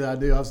so many that I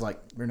do. I was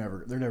like, they're never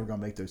going to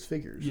make those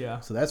figures.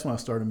 So that's when I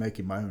started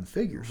making my own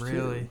figures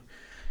too.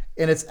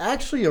 And it's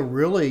actually a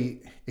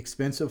really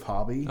expensive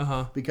hobby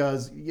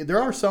because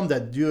there are some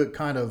that do it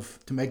kind of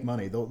to make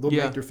money. They'll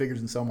make their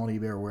figures and sell them on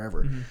eBay or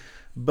wherever.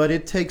 But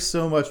it takes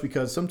so much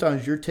because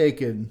sometimes you're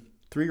taking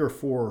 3 or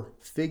 4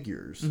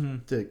 figures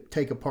to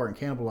take apart and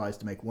cannibalize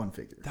to make one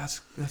figure. That's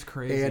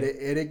crazy. And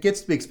it gets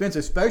to be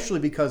expensive,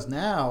 especially because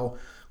now,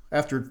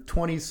 after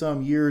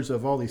 20-some years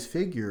of all these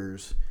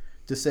figures,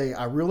 to say,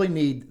 I really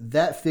need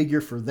that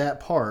figure for that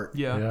part,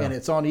 and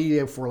it's on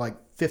eBay for like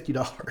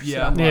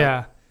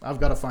 $50. I've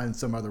got to find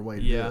some other way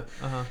to do it.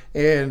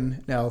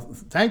 And now,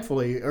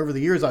 thankfully, over the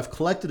years, I've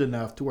collected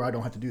enough to where I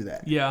don't have to do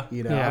that.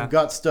 I've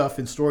got stuff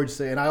in storage,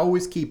 and I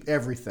always keep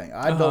everything.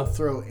 I don't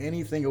throw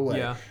anything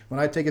away. When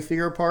I take a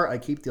figure apart, I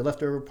keep the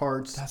leftover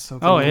parts. That's so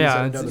cool. Oh,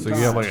 yeah. So you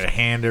have like a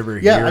hand over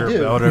here, I do. a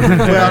belt over there.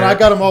 Well, and I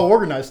got them all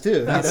organized,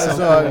 too. That's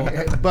so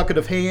a bucket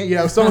of hand. You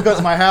know, if someone goes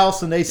to my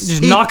house and they see...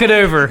 Just knock it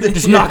over.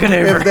 Just knock it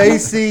over. If they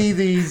see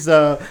these...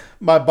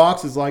 my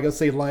boxes, like I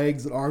say,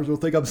 legs and arms, will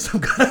think I'm some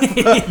kind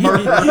of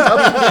murderer.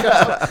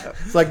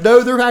 It's like,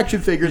 no, they're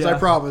action figures, I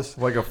promise.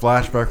 Like a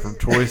flashback from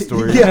Toy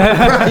Story.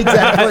 Right,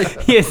 exactly.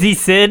 Yes, he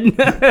said.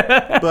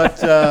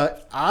 But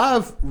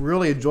I've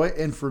really enjoyed it.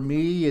 And for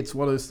me, it's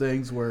one of those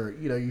things where,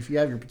 you know, if you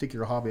have your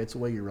particular hobby, it's the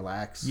way you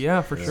relax.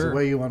 Yeah, for it's sure. the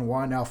way you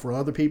unwind. Now, for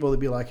other people, they'd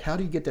be like, how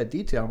do you get that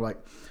detail? I'm like,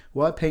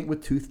 well, I paint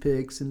with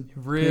toothpicks and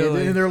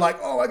they're like,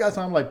 oh my gosh.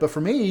 I'm like, but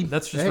for me,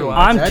 that's just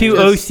I'm too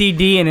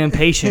OCD and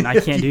impatient. I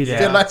can't do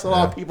that. That's a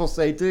lot of people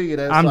say too. You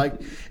know, it's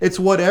like it's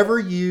whatever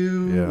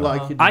you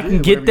like. To I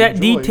can get that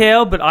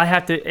detail, but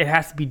it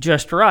has to be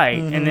just right,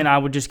 and then I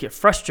would just get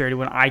frustrated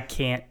when I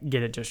can't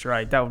get it just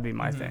right. That would be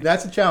my thing.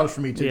 That's a challenge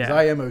for me too, because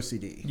I am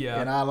OCD.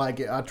 And I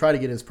like it. I try to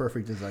get it as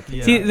perfect as I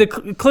can. See, the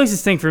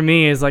closest thing for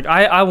me is like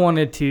I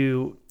wanted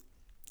to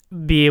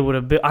be able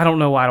to. I don't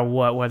know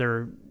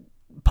whether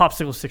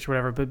popsicle sticks or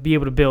whatever, but be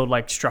able to build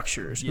like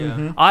structures.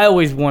 I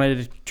always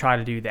wanted to try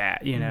to do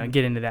that, you know,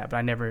 get into that, but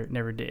I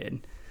never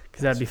did,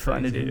 because that'd be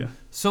fun to do.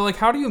 So like,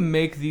 how do you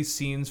make these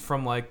scenes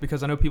from like,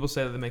 because I know people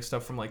say that they make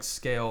stuff from like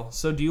scale.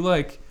 So do you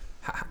like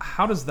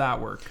How does that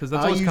work? Because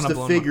that's I always use kind of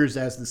the figures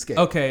as the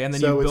scale. Okay, and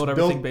then you build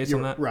everything based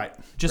on that. Right.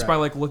 Just by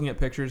like looking at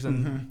pictures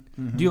and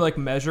do you like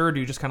measure? Or do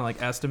you just kind of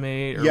like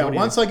estimate? Or yeah.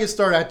 Once I get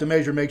started, I have to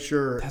measure, make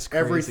sure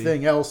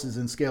everything else is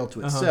in scale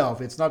to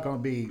itself. It's not going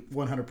to be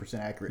 100%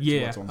 accurate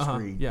to what's on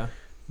screen. Yeah.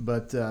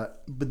 But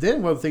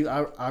then one of the things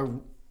I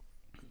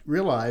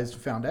realized,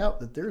 found out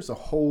that there's a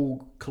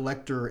whole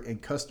collector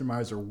and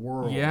customizer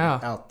world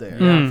out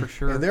there. Yeah, for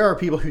sure. And there are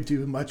people who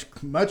do much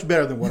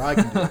better than what I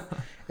can do.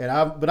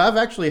 But I've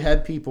actually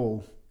had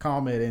people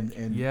comment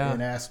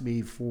and ask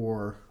me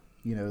for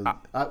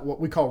what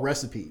we call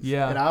recipes.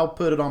 Yeah. And I'll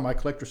put it on my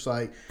collector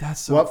site. That's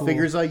so what cool.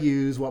 figures I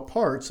use, what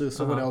parts, so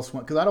someone else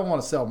wants, because I don't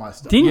want to sell my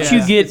stuff.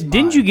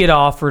 Didn't you get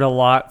offered a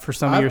lot for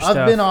some of your stuff?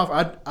 I've been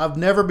off. I've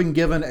never been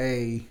given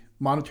a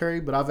monetary,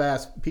 but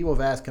people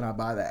have asked, can I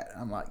buy that?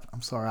 I'm like,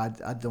 I'm sorry,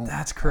 I don't.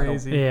 That's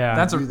crazy. Yeah,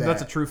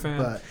 that's a true fan.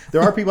 But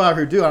there are people out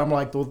here who do. I'm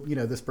like, well,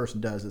 this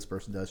person does.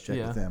 Check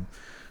with them.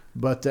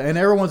 But and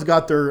everyone's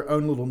got their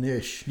own little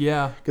niche.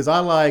 Yeah. Because I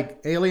like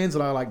aliens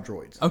and I like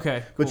droids.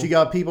 Okay. But you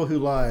got people who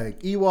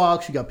like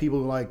Ewoks. You got people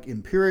who like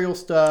Imperial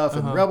stuff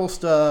and Rebel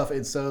stuff.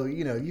 And so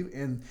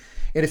and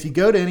if you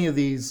go to any of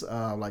these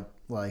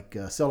like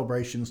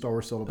Celebration, Star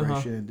Wars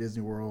Celebration, and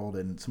Disney World,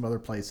 and some other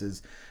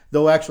places,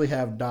 they'll actually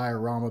have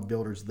diorama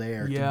builders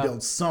there to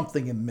build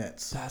something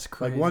immense. That's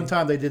crazy. Like one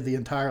time they did the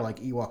entire like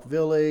Ewok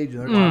village,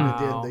 and another time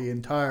they did the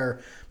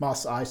entire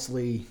Mos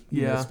Eisley,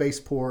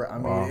 spaceport. I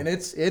mean, and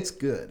it's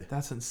good.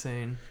 That's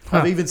insane.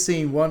 I've even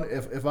seen one.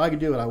 If I could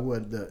do it, I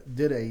would.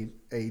 Did a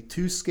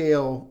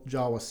 2-scale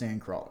Jawa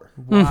sandcrawler.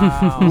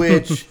 Wow.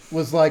 Which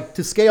was like,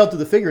 to scale to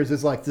the figures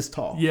is like this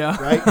tall.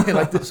 Yeah. Right? And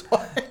like this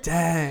wide.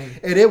 Dang.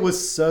 And it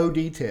was so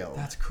detailed.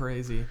 That's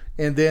crazy.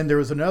 And then there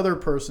was another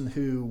person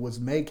who was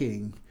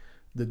making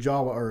the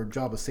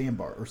Java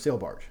sandbar or sail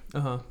barge.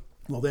 Uh-huh.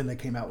 Well, then they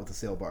came out with the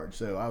sail barge.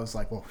 So I was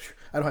like, well,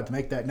 I don't have to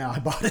make that now. I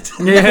bought it.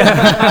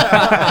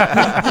 Yeah.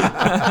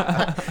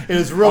 It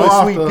was a really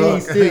sweet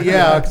piece, too.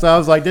 Yeah, because I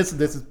was like, this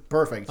is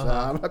perfect. So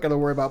I'm not going to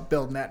worry about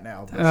building that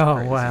now. That's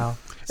crazy. Wow.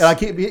 And I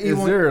can't be.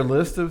 Is there a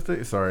list of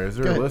things? Sorry, is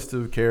there a list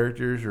of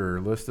characters or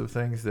a list of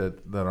things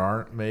that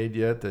aren't made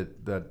yet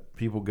that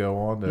people go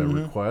on to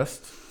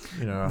request?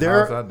 How's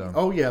that done?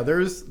 Oh yeah,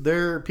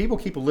 people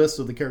keep a list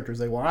of the characters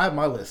they want. I have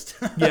my list.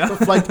 Yeah.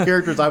 Of like the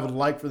characters I would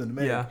like for them to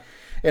make. Yeah.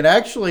 And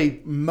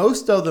actually,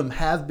 most of them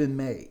have been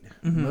made.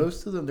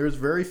 Most of them. There's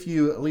very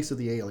few, at least of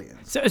the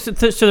aliens. So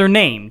they're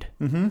named.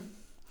 Mm-hmm.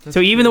 So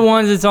even the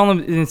ones that's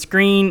on the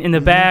screen in the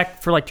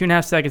back for like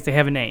 2.5 seconds, they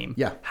have a name.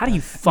 Yeah. How do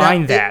you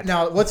find that?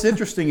 Now, what's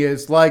interesting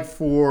is, like,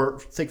 for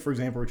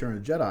example, Return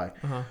of the Jedi,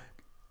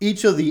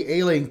 each of the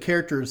alien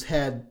characters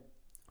had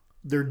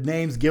their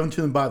names given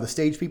to them by the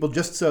stage people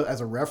just so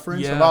as a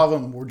reference. Yeah. A lot of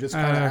them were just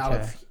kind of out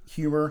of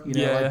humor,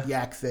 like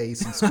Yak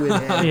Face and Squid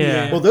Head.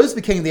 Yeah. Well, those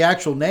became the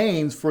actual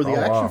names for the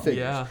action figures.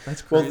 Yeah,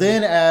 that's crazy. Well,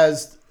 then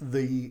as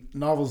the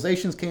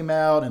novelizations came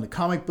out and the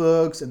comic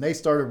books, and they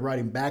started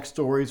writing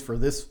backstories for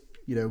this,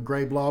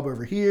 gray blob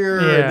over here,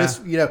 and this,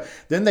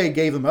 then they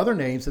gave them other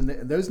names, and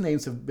those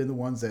names have been the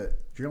ones that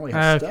generally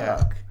have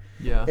stuck.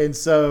 Yeah. And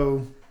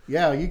so,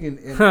 you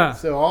can.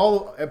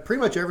 So pretty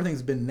much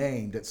everything's been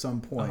named at some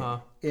point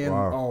in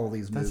all of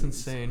these movies. That's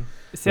insane.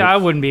 See, I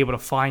wouldn't be able to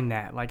find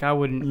that. Like, I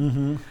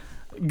wouldn't.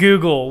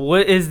 Google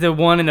what is the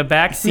one in the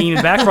back scene,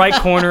 back right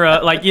corner.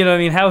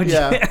 How would you?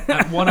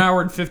 At 1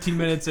 hour and 15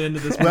 minutes into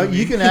this movie. Well,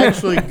 you can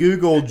actually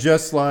Google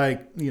just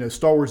like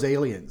Star Wars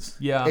aliens.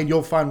 Yeah. And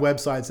you'll find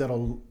websites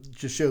that'll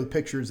just show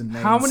pictures and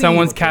names.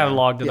 Someone's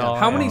cataloged it all.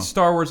 How many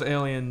Star Wars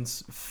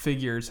aliens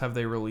figures have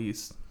they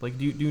released? Like,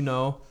 do you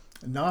know?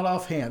 Not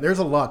offhand. There's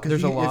a lot.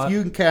 There's a lot. If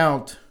you can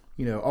count,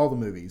 all the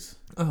movies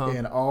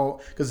and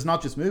all, because it's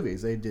not just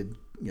movies. They did.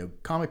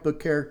 Comic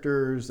book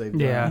characters. They've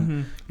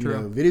done,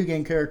 video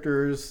game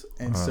characters,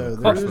 and so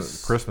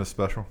there's Christmas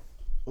special.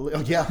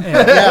 Yeah.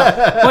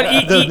 But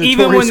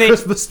even when they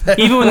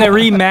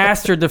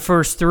remastered the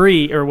first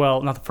three, or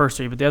not the first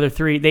three, but the other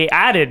three, they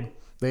added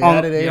in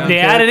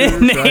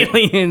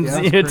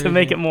aliens to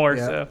make it more.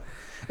 Yeah. So,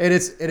 and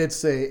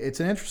it's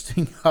an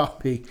interesting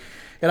hobby,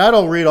 and I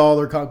don't read all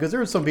their comics because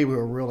there are some people who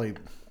are really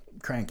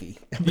cranky,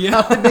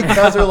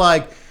 because they're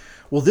like,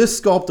 well,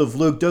 this sculpt of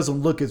Luke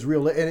doesn't look as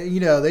real. And,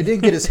 they didn't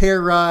get his hair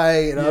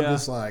right. And I'm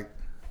just like...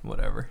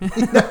 Whatever.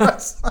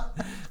 That's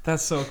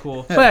so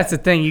cool. But that's the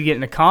thing. You get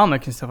in a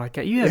comic and stuff like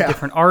that. You have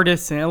different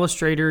artists and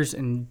illustrators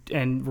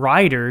and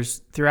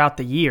writers throughout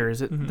the years.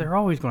 They're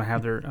always going to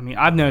have their...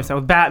 I've noticed that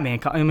with Batman.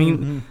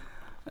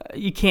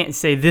 You can't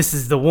say this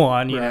is the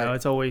one. You know,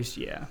 it's always...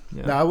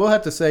 Now, I will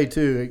have to say,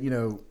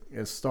 too,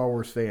 as Star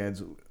Wars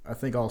fans, I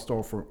think all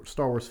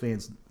Star Wars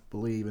fans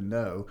believe and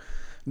know...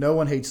 No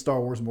one hates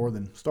Star Wars more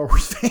than Star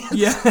Wars fans.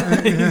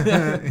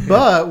 Yeah.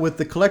 But with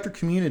the collector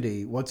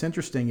community, what's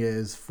interesting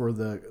is for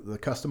the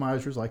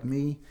customizers like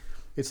me,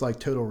 it's like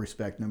total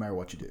respect no matter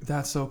what you do.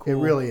 That's so cool. It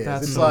really is.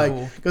 That's it's so like,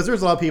 cool. because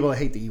there's a lot of people that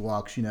hate the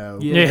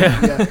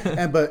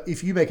Ewoks, But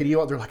if you make an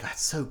Ewok, they're like,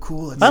 that's so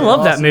cool. I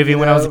loved that movie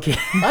when I was a kid.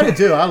 I did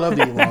too. I love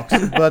the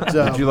Ewoks. But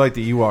did you like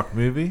the Ewok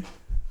movie?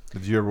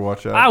 Did you ever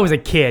watch that? I was a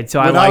kid, so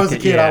when I liked it. When I was a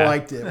kid, I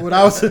liked it. When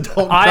I was an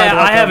adult, I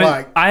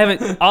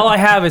haven't. All I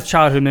have is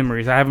childhood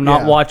memories. I have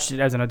not watched it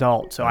as an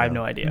adult, so I have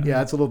no idea.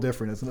 Yeah, it's a little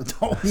different as an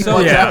adult.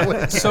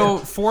 So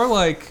for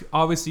like,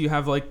 obviously you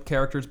have like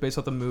characters based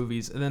off the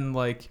movies, and then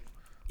like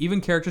even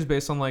characters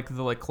based on like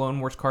the like Clone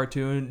Wars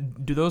cartoon.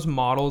 Do those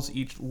models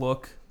each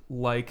look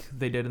like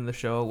they did in the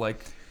show?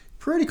 Like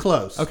pretty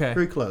close. Okay,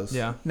 pretty close.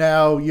 Yeah.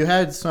 Now you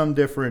had some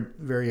different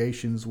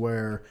variations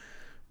where,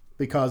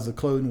 because the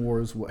Clone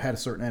Wars had a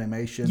certain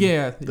animation,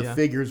 the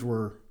figures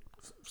were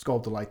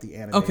sculpted like the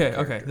animated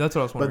character. Okay, that's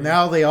what I was wondering. But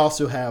now they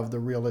also have the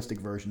realistic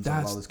versions of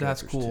all those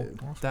characters. That's cool. Too.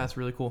 That's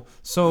really cool.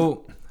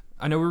 So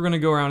I know we were going to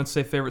go around and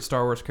say favorite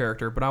Star Wars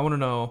character, but I want to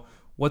know,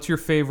 what's your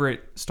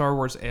favorite Star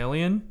Wars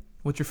alien?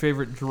 What's your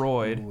favorite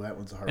droid? Ooh, that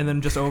one's a hard And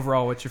then just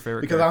overall, what's your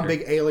favorite because character? I'm a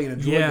big alien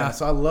and droid guy,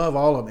 so I love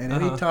all of them. And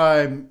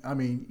anytime, I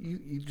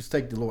mean, you just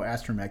take the little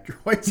astromech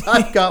droids.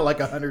 I've got like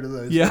 100 of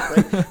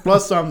those.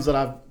 Plus some that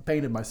I've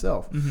painted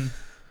myself. Mm-hmm.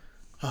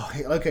 Oh,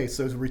 okay,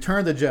 so Return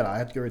of the Jedi. I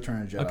have to go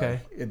Return of the Jedi. Okay.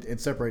 It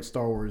separates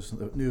Star Wars,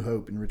 New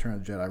Hope, and Return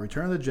of the Jedi.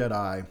 Return of the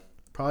Jedi,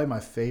 probably my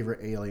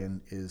favorite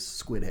alien is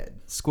Squidhead.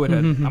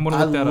 Mm-hmm. I'm going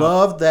to look that up. I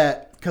love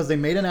that because they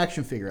made an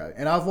action figure out of it.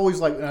 And I've always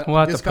liked,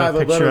 this kind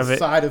of a little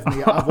side of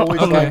me, I've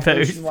always liked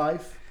Ocean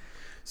Life.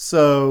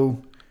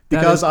 So,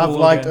 because I've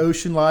liked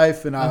Ocean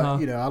Life and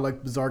I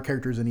like bizarre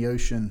characters in the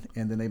ocean,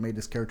 and then they made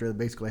this character that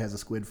basically has a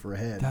squid for a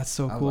head. That's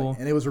so cool.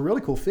 And it was a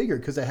really cool figure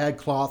because it had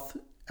cloth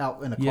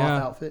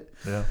outfit.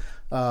 Yeah.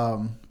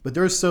 But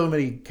there's so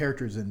many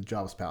characters in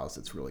Jabba's palace.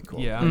 It's really cool.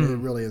 Yeah. It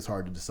really is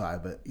hard to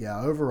decide. But yeah,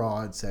 overall,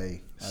 I'd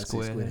say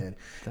Squidhead.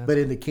 But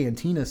in the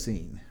cantina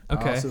scene, I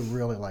also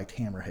really liked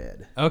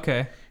Hammerhead.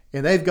 Okay.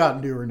 And they've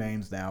got newer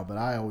names now, but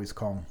I always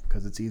call them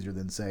because it's easier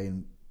than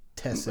saying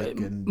Tessic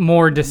and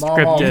more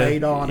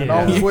descriptive and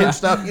all this weird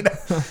stuff,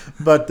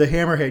 But the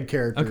Hammerhead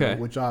character,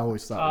 which I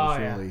always thought was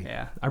really,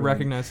 I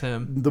recognize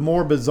him. The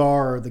more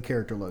bizarre the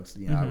character looks,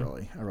 I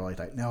really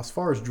like. Now, as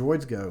far as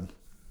droids go.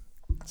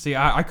 See,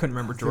 I couldn't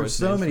remember droids. There's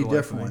so many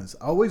different ones.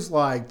 I always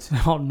liked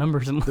all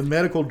numbers and the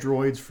medical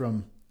droids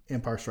from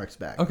Empire Strikes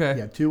Back. Okay.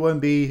 Yeah,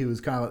 2-1B, who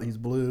was he's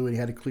blue and he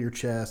had a clear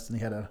chest and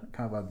he had a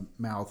kind of a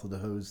mouth with a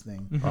hose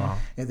thing. Mm-hmm.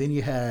 And then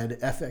you had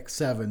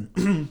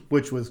FX7,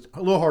 which was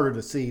a little harder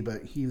to see,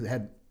 but he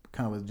had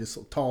kind of just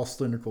a tall,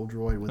 cylindrical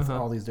droid with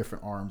all these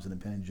different arms and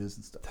appendages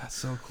and stuff. That's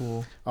so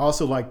cool. I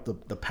also liked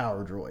the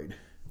power droid.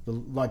 The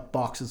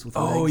boxes with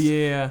legs. Oh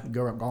yeah,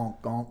 go around,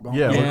 gonk, gonk, gonk.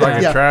 Yeah, it looked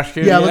like a trash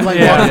can. Yeah, it looked like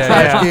a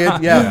trash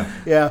can.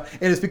 Yeah.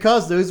 And it's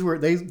because those were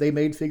they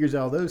made figures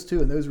out of those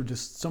too, and those were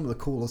just some of the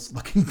coolest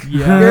looking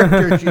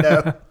characters,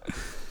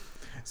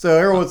 So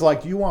everyone's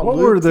like, "Do you want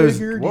Luke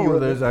figure?" What were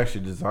those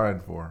actually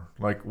designed for?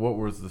 Like, what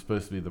was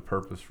supposed to be the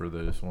purpose for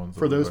those ones?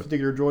 For those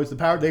particular droids, the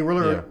power they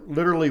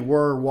literally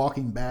were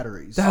walking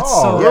batteries. That's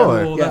so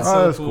cool. Yeah. That's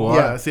so cool.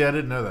 Yeah. See, I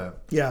didn't know that.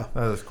 Yeah,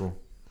 that is cool.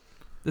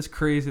 It's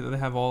crazy that they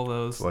have all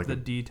those, the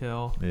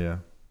detail. Yeah.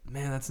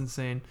 Man, that's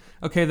insane.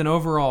 Okay, then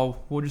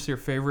overall, what would you say your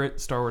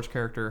favorite Star Wars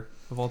character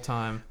of all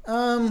time?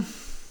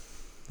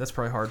 That's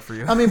probably hard for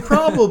you. I mean,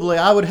 probably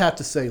I would have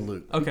to say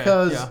Luke. Okay,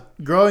 because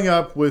growing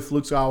up with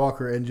Luke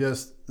Skywalker and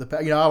just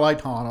I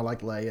liked Han, I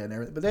liked Leia and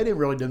everything, but they didn't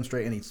really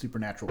demonstrate any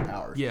supernatural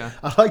powers. Yeah.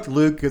 I liked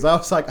Luke because I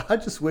was like, I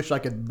just wish I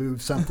could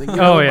move something. In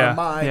my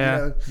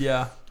mind.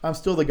 Yeah. I'm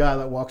still the guy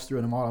that walks through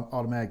an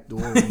automatic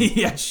door.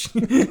 Yes.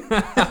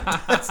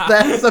 That's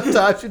that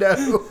sometimes,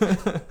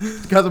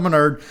 because I'm a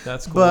nerd.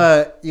 That's cool.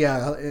 But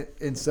yeah,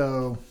 and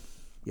so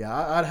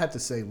I'd have to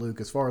say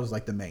Luke as far as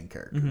like the main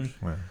characters.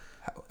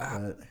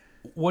 Mm-hmm.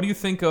 What do you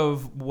think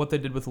of what they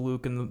did with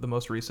Luke in the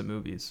most recent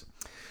movies?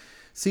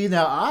 See,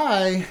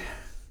 now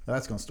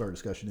that's going to start a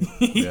discussion.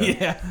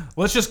 Yeah.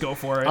 Let's just go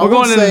for it. We're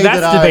going into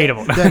that's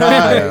debatable. That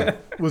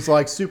I was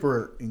like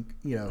super,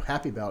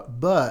 happy about it,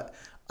 but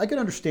I can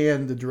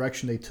understand the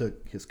direction they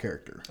took his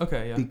character.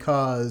 Okay, yeah.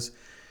 Because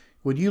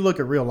when you look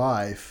at real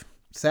life,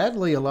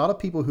 sadly, a lot of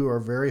people who are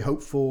very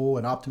hopeful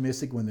and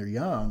optimistic when they're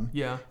young,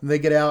 and they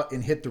get out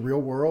and hit the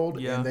real world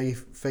and they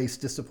face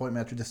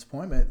disappointment after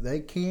disappointment,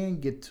 they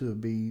can get to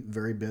be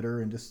very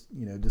bitter and just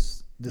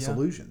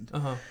disillusioned.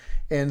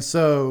 And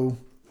so,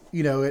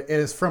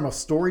 as from a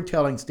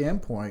storytelling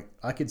standpoint,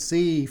 I could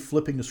see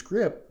flipping the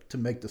script to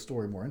make the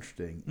story more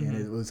interesting. And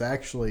it was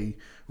actually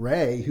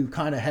Rey who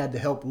kind of had to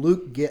help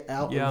Luke get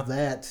out of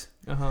that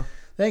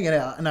thing.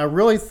 And I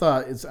really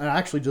thought I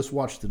actually just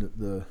watched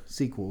the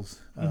sequels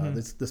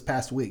this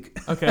past week.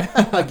 Okay.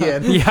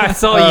 Again. Yeah, I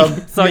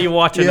saw you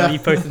watching it. You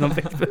posted on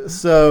Facebook.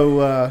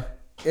 So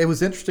it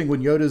was interesting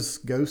when Yoda's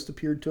ghost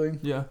appeared to him.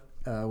 Yeah.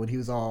 When he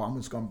was all, I'm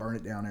just going to burn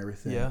it down,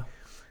 everything. Yeah.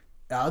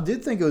 I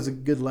did think it was a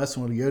good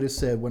lesson when Yoda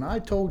said, when I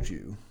told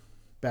you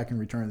back in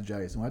Return of the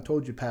Jedi, when I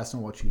told you pass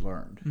on what you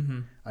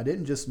learned, I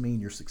didn't just mean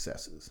your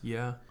successes.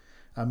 Yeah.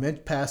 I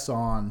meant pass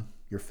on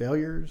your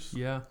failures.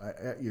 Yeah.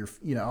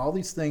 All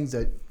these things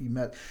that you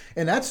met.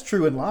 And that's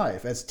true in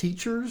life. As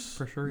teachers,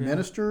 for sure,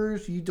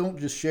 ministers, you don't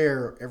just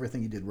share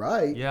everything you did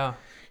right. Yeah.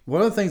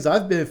 one of the things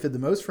I've benefited the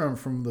most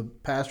from the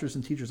pastors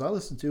and teachers I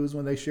listen to is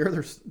when they share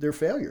their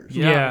failures.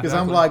 Yeah, because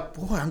I'm like,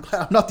 boy, I'm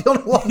glad I'm not the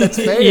only one that's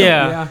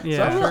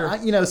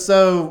failed.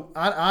 So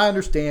I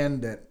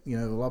understand that a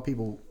lot of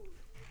people,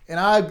 and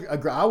I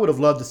agree, I would have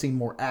loved to see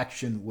more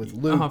action with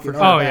Luke.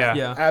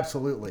 Yeah,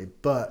 absolutely.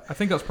 But I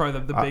think that was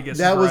probably the biggest.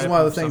 That was one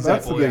of the things.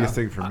 That's the biggest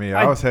thing for me.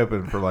 I was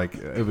hoping for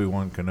like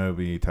Obi-Wan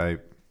Kenobi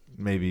type.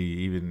 Maybe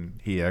even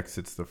he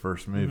exits the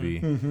first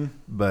movie,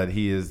 but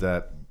he is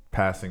that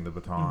passing the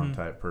baton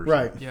type person,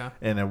 right? Yeah,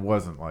 and it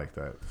wasn't like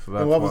that. So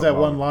that's and what was that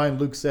one line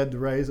Luke said to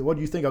Rey? What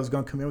do you think I was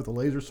going to come in with a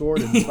laser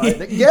sword? And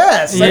fight?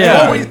 Yes,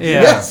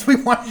 yes, we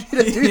want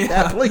you to do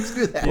that. Please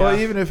do that. Well,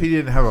 even if he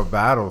didn't have a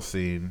battle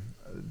scene,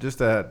 just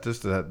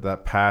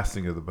that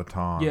passing of the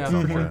baton,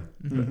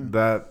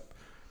 that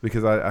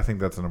because I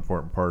think that's an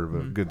important part of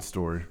a good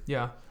story.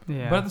 Yeah.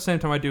 Yeah. But at the same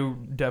time, I do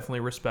definitely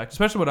respect,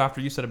 especially what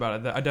after you said about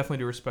it. That I definitely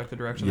do respect the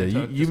direction they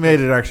took. You made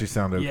it actually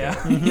sound okay.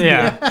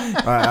 Yeah.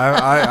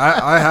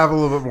 I have a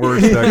little bit more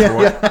respect for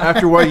what,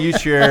 after what you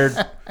shared.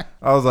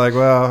 I was like,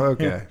 well,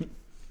 okay.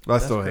 I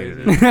still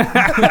hated it.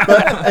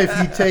 But if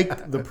you take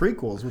the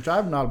prequels, which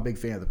I'm not a big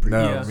fan of the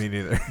prequels. No, me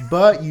neither.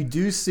 But you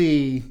do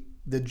see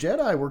the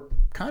Jedi were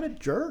kind of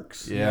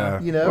jerks. Yeah.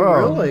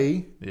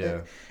 Really.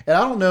 Yeah. And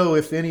I don't know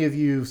if any of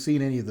you have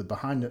seen any of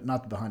the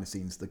not the behind the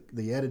scenes,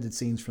 the edited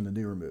scenes from the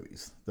newer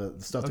movies, the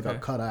stuff that got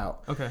cut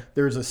out. Okay.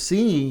 There's a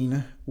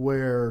scene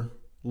where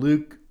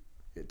Luke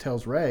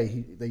tells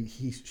Rey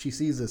she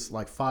sees this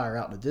like fire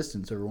out in the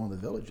distance over one of the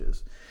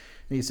villages.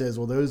 And he says,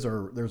 well, there's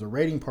a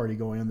raiding party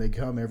going on. They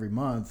come every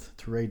month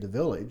to raid the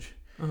village.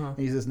 And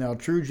he says, now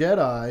true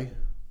Jedi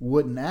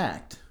wouldn't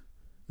act.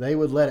 They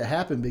would let it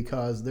happen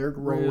because their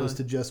role is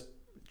to just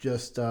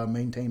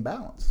maintain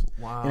balance.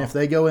 Wow. And if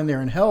they go in there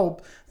and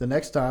help, the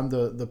next time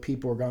the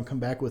people are going to come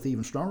back with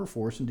even stronger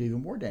force and do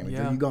even more damage.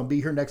 Are you going to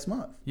be here next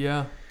month?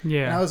 Yeah.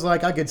 Yeah. And I was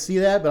like, I could see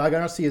that, but I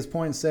got to see his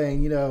point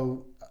saying,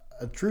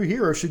 a true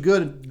hero should go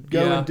and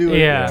do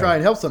it and try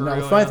and help someone.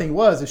 Now, the funny thing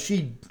is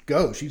she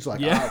goes. She's like,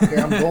 I don't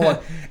care, I'm going.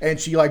 And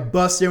she like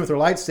busts in with her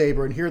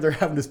lightsaber, and here they're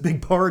having this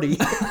big party.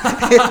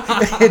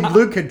 and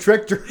Luke had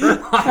tricked her.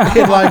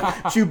 And like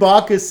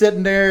Chewbacca's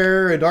sitting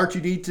there, and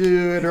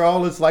R2-D2, and they're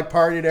all just like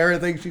partying and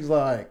everything. She's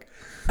like,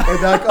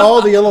 and like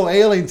all the little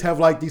aliens have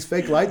like these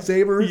fake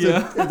lightsabers,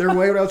 and they're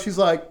waving around. She's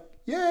like,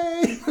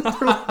 yay!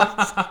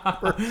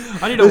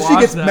 I need to watch she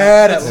gets that.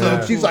 mad at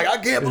Luke. She's like, I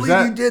can't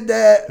believe you did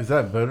that. Is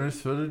that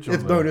bonus footage?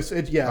 It's bonus.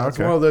 It's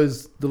one of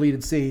those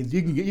deleted scenes.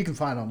 You can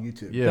find it on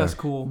YouTube. Yeah, that's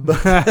cool.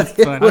 That's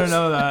fun. I don't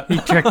know that. He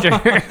tricked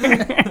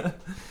her.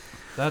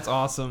 That's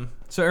awesome.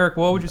 So Eric,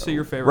 what would you say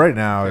your favorite? Right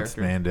now, character? it's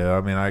Mando.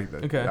 I mean,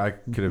 I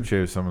could have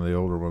chose some of the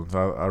older ones.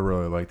 I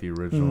really like the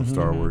original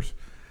Star Wars,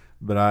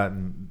 but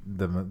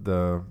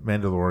the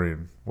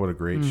Mandalorian. What a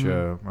great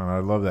show! And I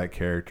love that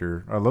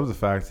character. I love the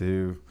fact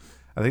that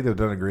I think they've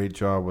done a great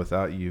job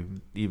without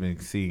you even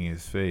seeing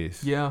his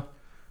face. Yeah.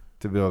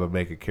 To be able to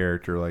make a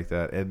character like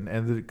that and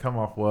did it come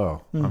off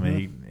well. I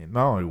mean, he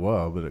not only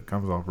well, but it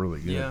comes off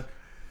really good. Yeah.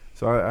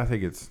 So I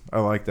think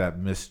I like that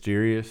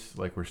mysterious.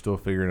 Like we're still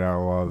figuring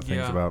out a lot of the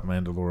things about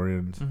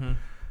Mandalorians,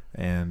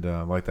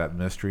 and like that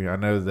mystery. I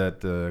know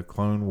that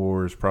Clone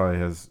Wars probably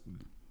has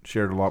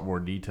shared a lot more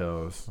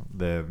details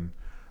than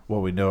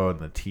what we know in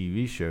the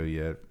TV show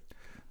yet.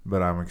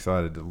 But I'm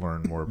excited to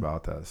learn more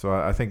about that. So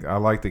I think I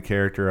like the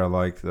character. I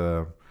like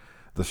the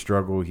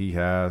struggle he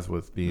has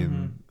with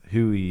being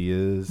who he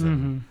is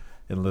and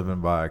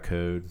living by a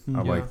code.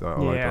 I like the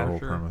whole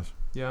premise.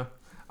 Yeah,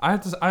 I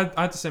have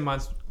to say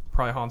mine's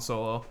probably Han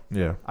Solo.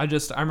 Yeah, I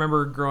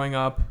remember growing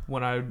up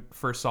when I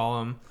first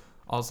saw him.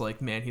 I was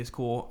like, man, he's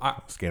cool.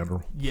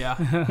 Scoundrel. Yeah,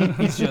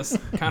 he's just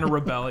kind of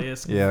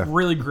rebellious.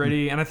 Really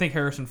gritty, and I think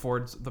Harrison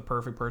Ford's the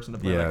perfect person to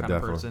play that kind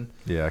of person.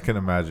 Yeah, I couldn't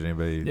imagine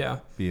anybody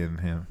being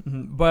him.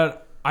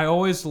 But I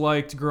always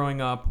liked growing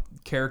up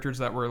characters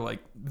that were like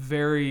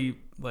very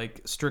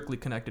like strictly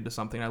connected to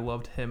something. I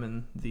loved him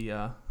and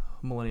the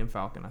Millennium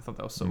Falcon. I thought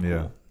that was so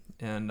cool.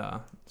 And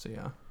so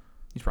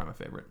he's probably my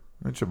favorite.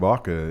 And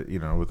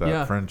Chewbacca, with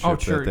that friendship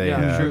that they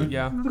had. True,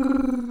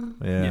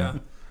 yeah.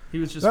 He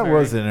was just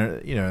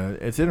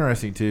it's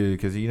interesting too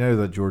because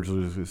that George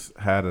Lucas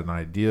had an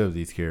idea of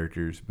these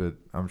characters, but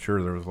I'm sure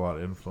there was a lot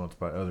of influence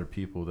by other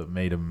people that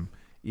made him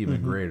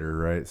even greater,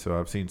 right? So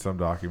I've seen some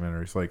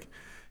documentaries like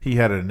he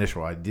had an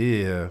initial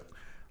idea,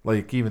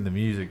 like even the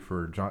music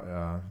for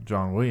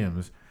John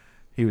Williams,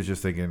 he was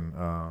just thinking,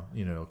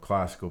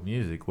 classical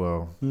music.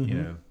 Well,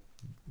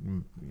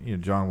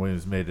 John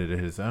Williams made it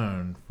his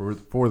own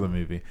for the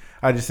movie.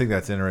 I just think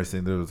that's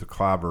interesting. There was a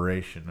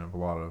collaboration of a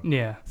lot of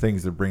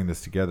things to bring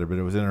this together. But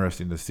it was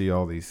interesting to see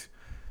all these,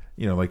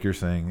 like you're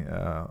saying,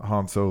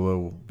 Han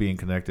Solo being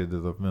connected to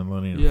the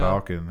Millennium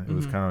Falcon. It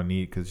was kind of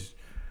neat because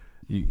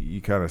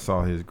you kind of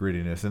saw his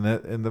grittiness,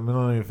 and the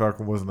Millennium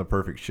Falcon wasn't the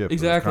perfect ship.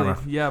 Exactly.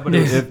 But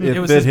it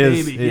was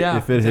his baby.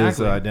 It fit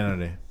his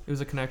identity. It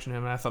was a connection to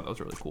him, and I thought that was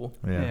really cool.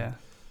 Yeah.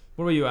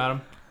 What about you,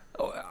 Adam?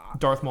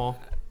 Darth Maul.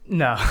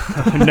 No.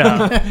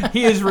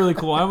 He is really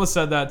cool. I almost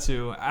said that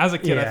too. As a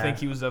kid, I think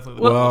he was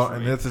definitely the coolest for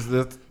me. And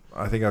that's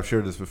I think I've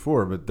shared this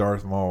before, but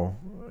Darth Maul,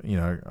 I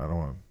don't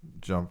want to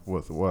jump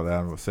with what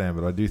Adam was saying,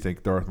 but I do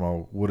think Darth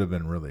Maul would have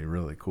been really,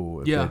 really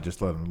cool if they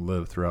just let him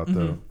live throughout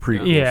the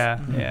prequels.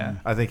 Yeah.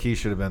 I think he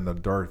should have been the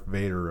Darth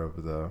Vader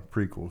of the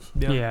prequels.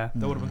 Yeah.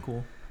 That would have been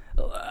cool.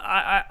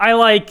 I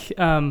like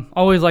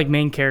always like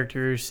main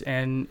characters,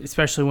 and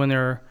especially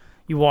when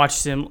you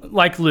watch them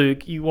like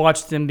Luke, you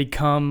watch them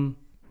become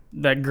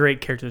that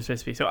great character they're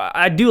supposed to be. So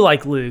I do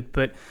like Luke,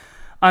 but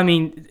I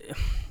mean,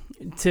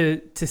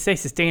 to say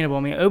sustainable, I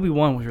mean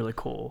Obi-Wan was really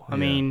cool. I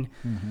mean,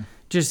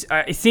 just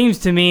it seems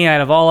to me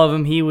out of all of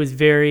them, he was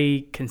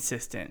very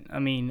consistent. I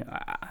mean,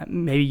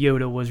 maybe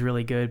Yoda was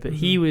really good, but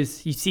he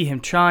was. You see him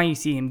trying, you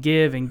see him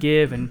give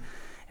and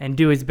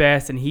do his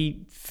best, and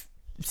he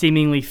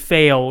seemingly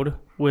failed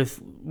with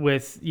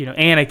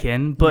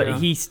Anakin, but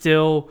he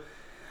still,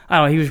 I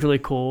don't know, he was really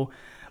cool.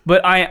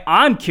 But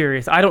I'm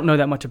curious. I don't know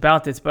that much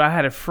about this, but I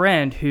had a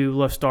friend who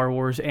loved Star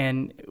Wars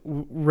and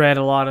read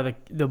a lot of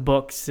the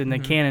books and the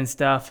canon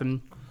stuff,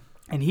 and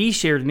he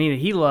shared with me that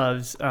he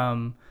loves.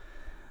 Oh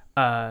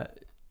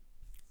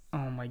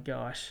my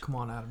gosh! Come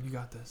on, Adam, you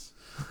got this.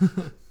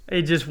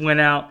 It just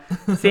went out.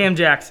 Sam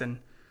Jackson.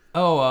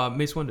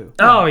 Mace Windu.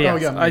 Oh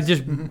yes,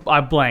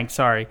 I blanked.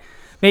 Sorry,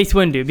 Mace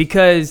Windu,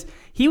 because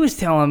he was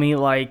telling me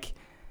like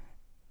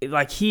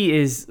he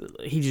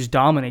just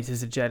dominates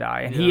as a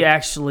Jedi, and he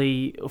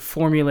actually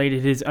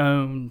formulated his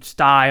own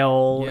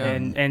style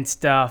and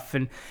stuff,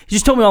 and he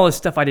just told me all this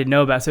stuff I didn't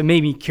know about, so it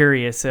made me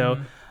curious. So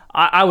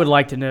I would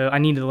like to know. I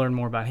need to learn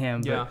more about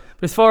him. But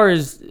as far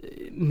as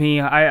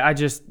me,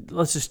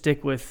 let's just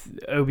stick with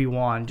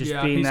Obi-Wan, just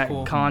being that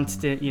cool.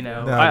 constant.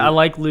 I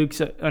like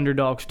Luke's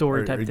underdog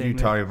story type thing. Are you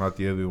talking about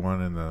the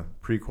Obi-Wan in the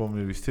prequel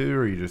movies too,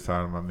 or are you just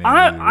talking about maybe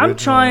I'm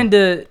trying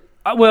to.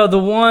 Well, the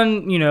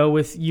one,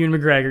 with Ewan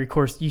McGregor, of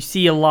course, you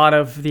see a lot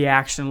of the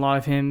action, a lot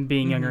of him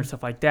being younger and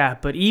stuff like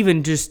that. But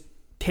even just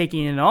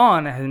taking it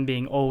on as him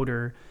being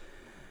older,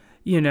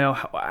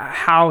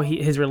 how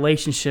his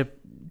relationship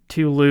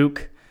to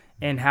Luke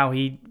and how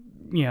he,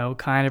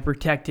 kind of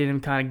protected him,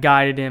 kind of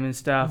guided him and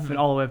stuff, and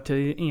all the way up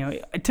to,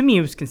 to me,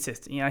 it was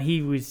consistent.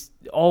 He was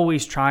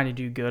always trying to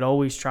do good,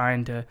 always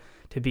trying to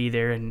be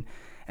there. And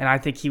I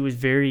think he was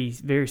very,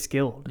 very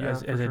skilled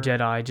as a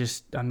Jedi.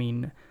 Just,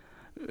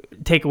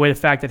 take away the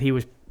fact that he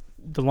was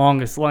the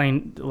longest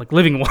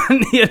living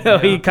one,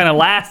 he kind of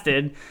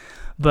lasted,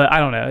 but I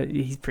don't know,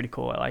 he's pretty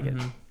cool. I like it.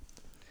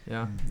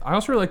 Yeah, I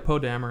also really like Poe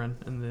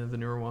Dameron in the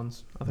newer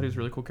ones. I thought he was a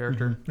really cool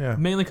character.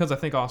 Mainly because I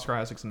think Oscar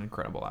Isaac's an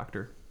incredible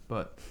actor,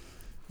 but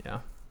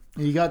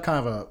you got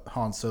kind of a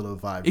Han Solo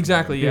vibe.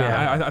 Exactly.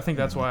 I think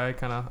that's why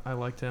I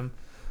liked him.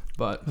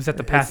 But was that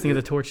the passing of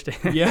the torch day?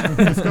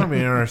 It's going to be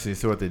interesting to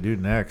see what they do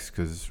next,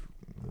 because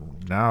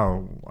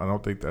now I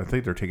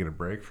think they're taking a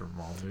break from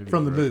all movies.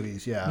 From the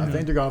movies, I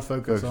think they're going to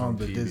focus on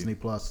the TV. Disney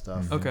Plus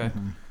stuff. Okay.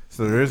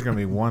 So there is going to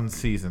be one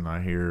season,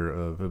 I hear,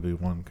 of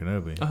Obi-Wan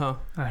Kenobi.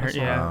 I heard,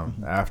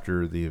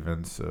 after the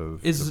events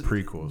of the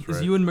prequels, right?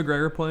 Is Ewan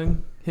McGregor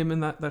playing him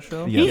in that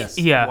show? Yes.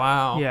 Yeah.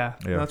 Wow. Yeah.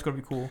 That's going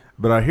to be cool.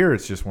 But I hear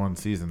it's just one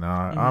season.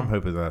 Now, I'm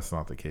hoping that's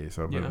not the case.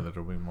 I'm hoping that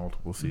there'll be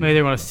multiple seasons. Maybe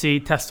they want to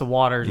test the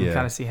waters and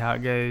kind of see how it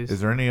goes.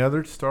 Is there any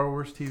other Star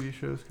Wars TV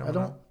shows coming out?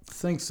 I don't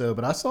think so,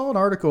 but I saw an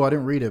article, I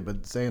didn't read it,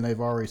 but saying they've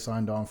already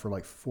signed on for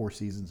 4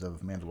 seasons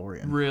of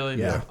Mandalorian. Really?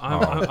 Yeah.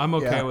 I'm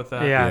okay with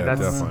that. Yeah,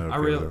 that's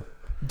definitely okay.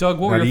 Doug,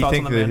 what were your thoughts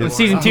on the Mandalorian? When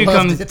season 2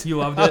 comes, you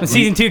loved it. When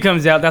season 2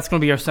 comes out, that's going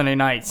to be our Sunday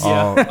nights.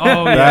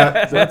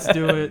 Let's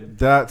do it.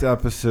 That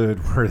episode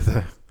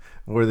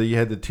where you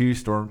had the 2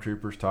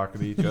 stormtroopers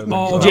talking to each other.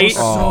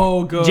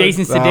 So good.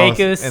 Jason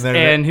Sudeikis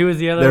and who was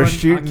the other one? They're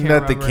shooting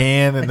at the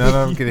can and none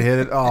of them could hit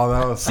it. Oh,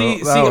 that was so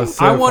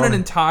I want funny. an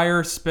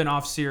entire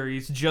spin-off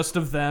series just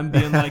of them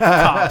being like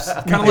cops.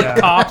 Kind of like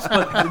cops,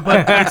 but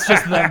it's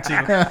just them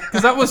two.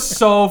 Because that was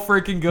so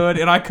freaking good,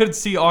 and I could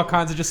see all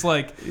kinds of just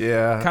kind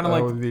of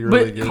like would be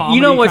really good.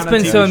 You know what's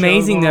been so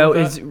amazing though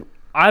is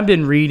I've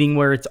been reading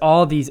where it's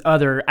all these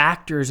other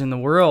actors in the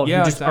world who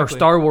just are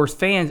Star Wars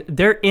fans.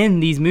 They're in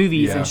these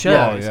movies and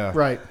shows.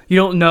 Right. You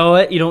don't know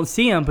it, you don't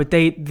see them, but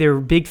they're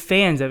big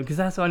fans of it, because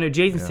that's why I know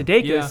Jason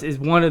Sudeikis is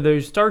one of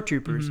those Star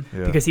Troopers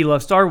because he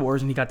loves Star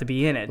Wars and he got to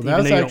be in it. Well,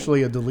 that's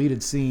actually a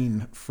deleted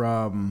scene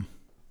from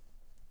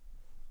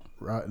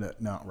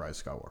not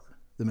Rise of Skywalker.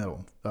 The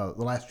middle, The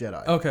Last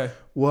Jedi. Okay.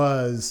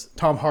 Was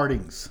Tom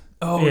Hardy's.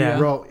 Oh yeah.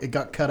 Well, it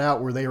got cut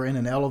out where they were in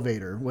an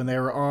elevator when they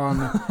were on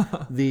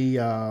the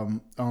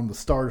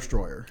Star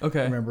Destroyer.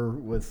 Okay. Remember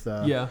with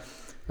the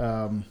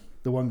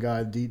one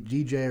guy,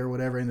 DJ or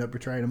whatever, ended up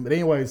betraying him. But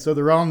anyway, so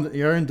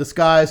they're in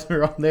disguise.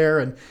 They're on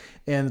there,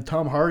 and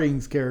Tom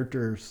Hardy's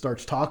character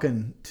starts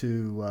talking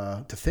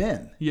to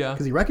Finn. Yeah.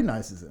 Because he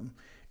recognizes him.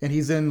 And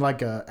he's in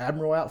like a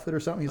admiral outfit or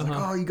something. He's like,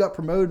 "Oh, you got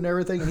promoted and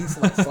everything." And he's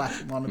like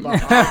slapping him on the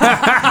bottom.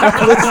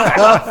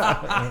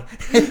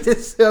 It's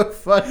just so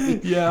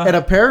funny. Yeah. And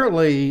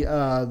apparently,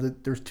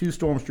 there's 2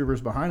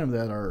 stormtroopers behind him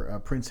that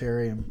are Prince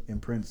Harry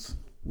and Prince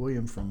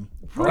William from.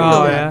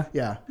 Oh yeah.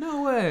 Yeah.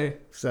 No way.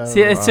 So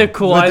see, it's so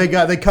cool. But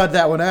they cut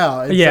that one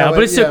out. And yeah, so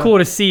but it's so cool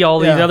to see all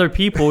these Yeah. other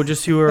people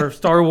just who are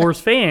Star Wars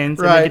fans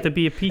and they get to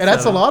be a piece. And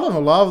that's of a lot of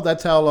them.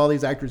 That's how a lot of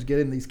these actors get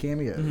in these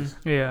cameos.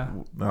 Mm-hmm. Yeah.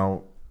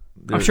 Now,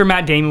 I'm sure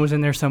Matt Damon was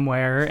in there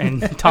somewhere,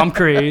 and Tom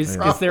Cruise,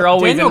 because they're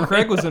always Daniel in.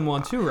 Craig was in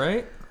one too,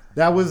 right?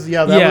 That was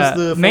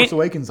the Force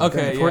Awakens. I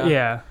Okay, think.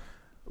 Yeah.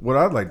 what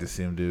I'd like to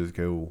see him do is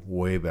go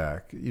way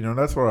back.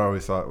 That's what I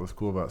always thought was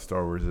cool about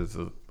Star Wars.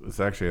 It's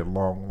actually a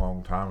long,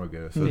 long time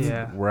ago. So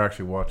we're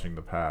actually watching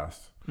the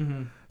past.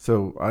 Mm-hmm.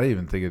 So I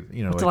even think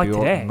it, like the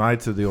today? old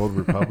Knights of the Old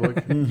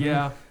Republic.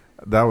 Yeah.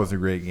 That was a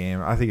great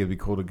game. I think it'd be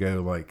cool to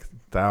go like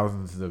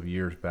thousands of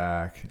years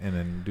back and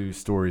then do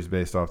stories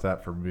based off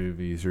that for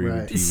movies or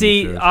even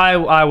TV shows.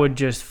 I would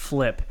just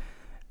flip.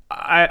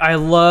 I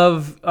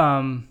love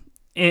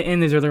in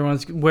these other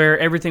ones where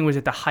everything was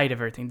at the height of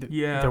everything.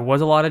 Yeah. There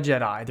was a lot of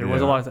Jedi. There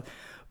was a lot of stuff.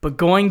 But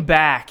going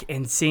back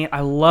and seeing, I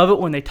love it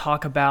when they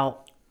talk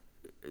about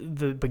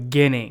the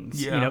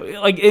beginnings. Yeah.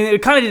 And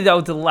it kind of did that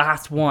with the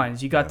last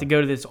ones. You got to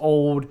go to this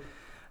old,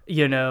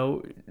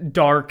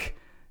 dark,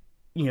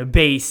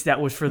 base that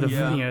was for the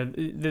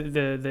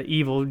the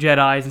evil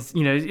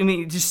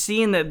Jedis. Just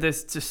seeing the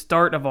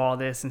start of all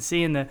this and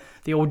seeing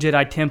the old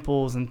Jedi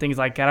temples and things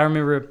like that. I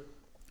remember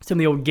some of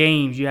the old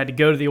games, you had to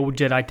go to the old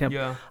Jedi temple.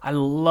 Yeah. I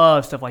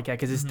love stuff like that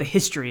because it's the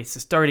history, it's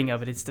the starting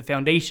of it, it's the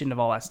foundation of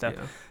all that stuff.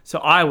 Yeah. So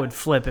I would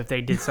flip if they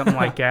did something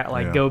like that,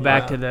 go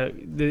back to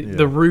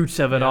the roots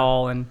of it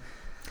all. And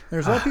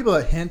there's a lot of people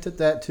that hint at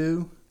that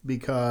too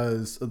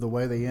because of the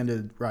way they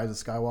ended Rise of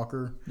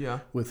Skywalker. Yeah.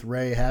 With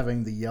Rey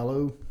having the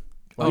yellow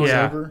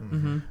lightsaber.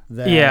 Mm-hmm.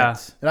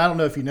 And I don't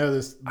know if you know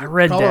this. I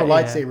read color that,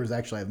 lightsabers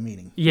actually have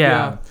meaning.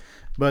 Yeah.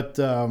 But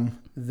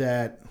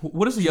that.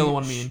 What does the yellow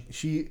one mean?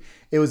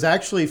 It was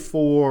actually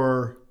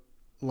for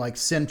like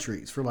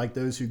sentries, for like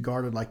those who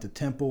guarded like the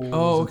temples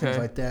and things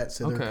like that.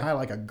 So they're kind of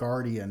like a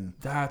guardian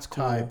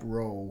type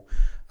role.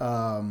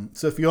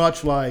 So if you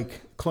watch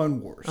like Clone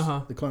Wars,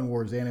 the Clone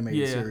Wars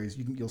animated series,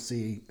 you'll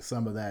see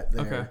some of that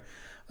there.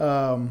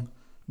 Okay.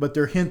 But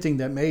they're hinting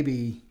that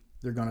maybe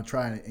they're going to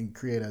try and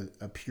create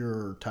a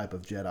pure type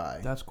of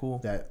Jedi. That's cool.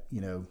 That,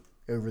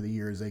 over the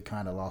years they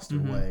kind of lost their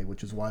way,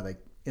 which is why they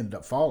ended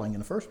up falling in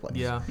the first place.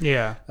 Yeah.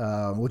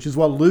 Yeah. Which is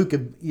what Luke,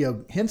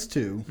 hints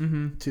to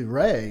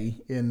Rey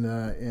in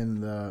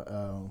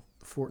the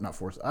not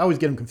Force. I always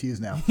get them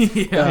confused now.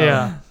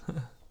 The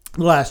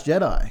Last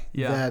Jedi.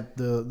 Yeah. That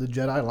the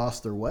Jedi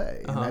lost their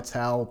way, and that's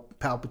how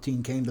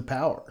Palpatine came to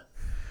power.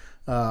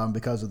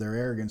 Because of their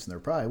arrogance and their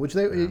pride, which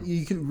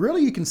you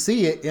can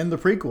see it in the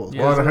prequels.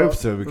 Well, I hope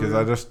so because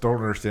I just don't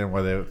understand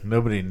why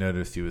nobody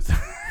noticed he was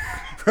there.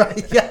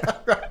 Right? Yeah.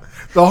 Right.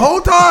 The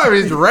whole time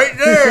he's right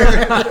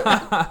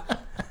there.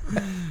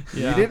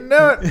 You didn't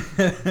know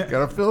it.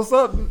 Gotta feel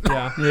something.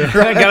 Yeah.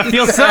 Right, gotta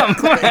feel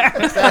something.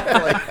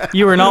 Exactly.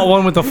 You were not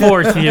one with the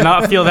Force. You did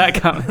not feel that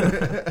coming.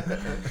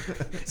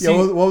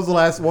 What was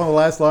one of the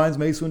last lines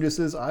Mace Windu just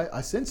says?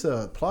 I sense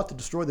a plot to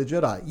destroy the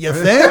Jedi. You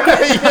think?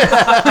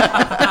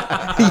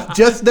 He's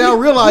just now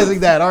realizing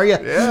that, are you?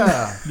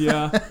 Yeah.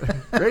 Yeah.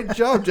 Great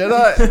job,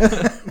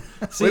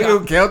 Jedi. See,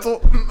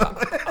 Council.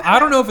 I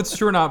don't know if it's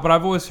true or not, but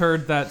I've always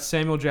heard that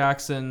Samuel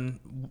Jackson,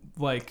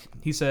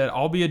 he said,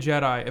 "I'll be a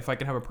Jedi if I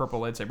can have a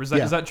purple lightsaber." Is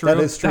that true? That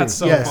is true. That's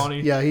so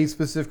funny. Yeah, he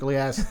specifically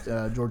asked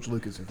George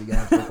Lucas if he could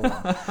have a purple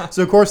one.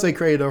 So of course they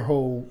created a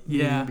whole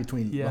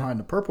meaning behind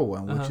the purple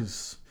one, which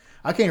is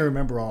I can't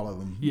remember all of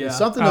them. Yeah. There's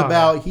something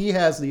about he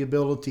has the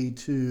ability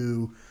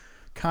to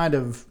kind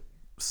of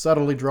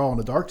subtly draw on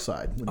the dark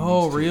side.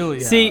 Really?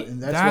 Yeah, see,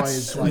 and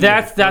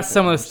that's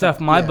some of the stuff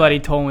my buddy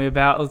told me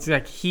about. It's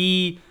like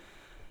he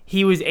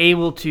was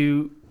able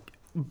to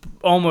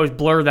almost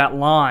blur that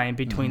line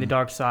between the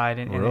dark side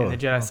and the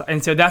Jedi side,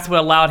 and so that's what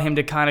allowed him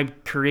to kind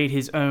of create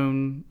his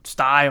own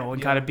style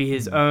and kind of be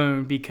his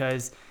own,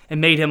 because it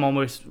made him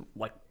almost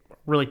like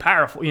really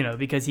powerful,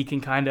 because he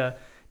can kind of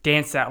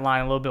dance that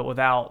line a little bit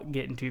without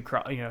getting too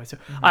cross, So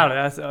I don't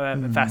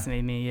know. That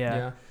fascinated me.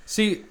 Yeah.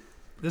 See,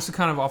 this is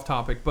kind of off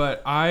topic,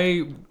 but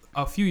I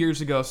a few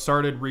years ago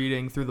started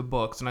reading through the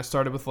books, and I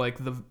started with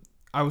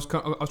I was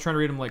trying to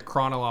read them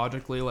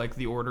chronologically,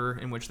 the order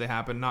in which they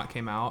happened, not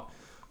came out.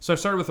 So I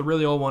started with a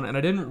really old one, and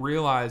I didn't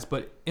realize,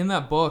 but in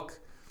that book,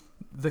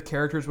 the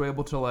characters were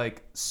able to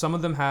some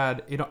of them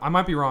had, I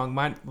might be wrong,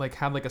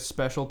 had a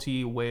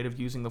specialty way of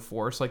using the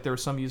Force. There were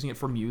some using it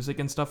for music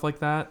and stuff like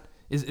that.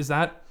 Is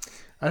that?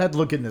 I'd have to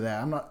look into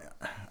that. I'm not,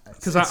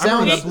 because it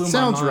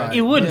sounds right.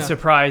 It wouldn't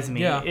surprise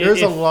me. Yeah.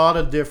 There's a lot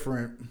of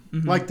different,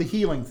 the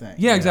healing thing.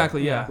 Yeah,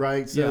 exactly. Yeah.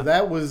 Right. So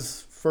that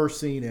was first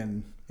seen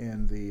in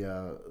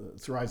the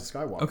Rise of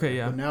Skywalker. Okay.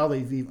 Yeah. But now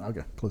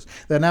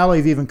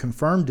they've even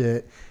confirmed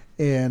it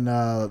in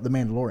The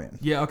Mandalorian.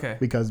 Yeah. Okay.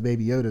 Because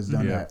Baby Yoda's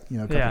done that, a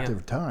couple of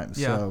different times.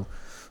 Yeah. So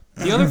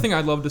the other thing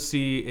I'd love to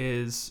see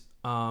is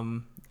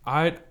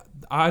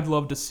I'd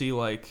love to see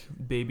like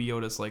Baby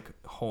Yoda's like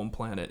home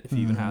planet if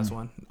he even has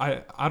one.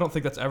 I don't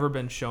think that's ever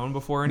been shown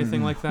before or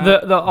anything like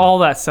that. All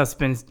that stuff's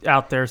been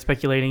out there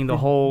speculating that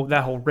whole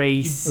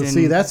race. Well,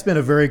 see, that's been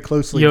a very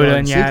closely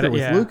guarded secret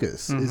with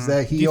Lucas. Is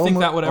that he? Do you think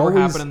that would ever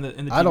happen in the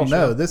TV I don't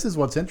know. show? This is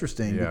what's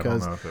interesting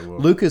because I don't know if it will.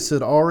 Lucas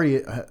had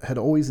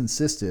always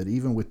insisted,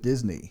 even with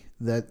Disney,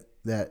 that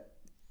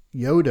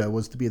Yoda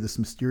was to be this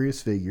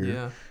mysterious figure.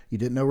 Yeah. You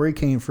didn't know where he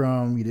came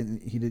from. You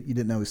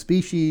didn't know his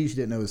species. You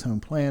didn't know his home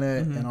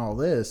planet and all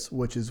this,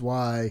 which is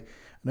why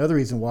another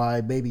reason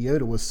why Baby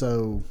Yoda was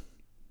so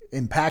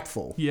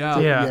impactful. Yeah.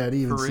 To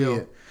even see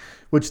it.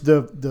 Which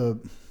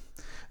the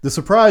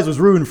surprise was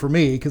ruined for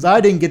me because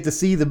I didn't get to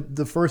see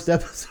the first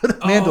episode of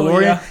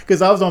Mandalorian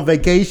because I was on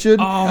vacation.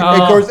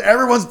 And of course,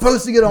 everyone's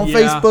posting it on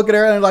Facebook and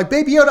everything like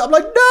Baby Yoda. I'm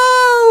like, no.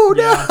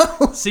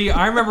 See,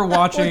 I remember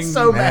watching. I was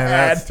so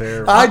mad. That's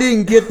terrible. I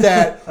didn't get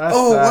that.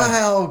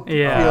 Wow.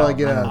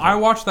 Yeah. I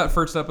watched that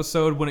first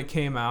episode when it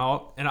came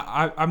out, and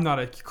I'm not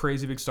a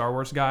crazy big Star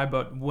Wars guy,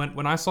 but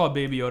when I saw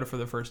Baby Yoda for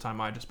the first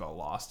time, I just about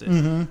lost it.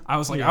 I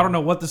was like, I don't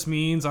know what this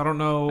means. I don't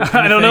know.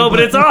 I don't know, but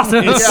it's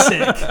awesome. It's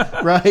sick.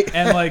 Right.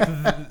 And like,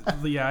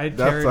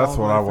 that's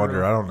what I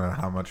wonder. I don't know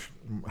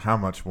how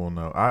much we'll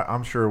know.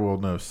 I'm sure we'll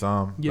know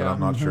some, but I'm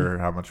not sure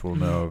how much we'll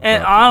know.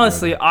 And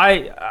honestly,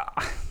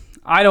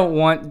 I don't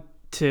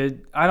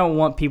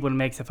want people to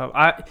make stuff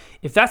up.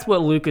 If that's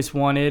what Lucas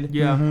wanted,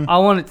 I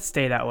want it to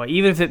stay that way,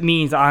 even if it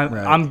means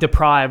I'm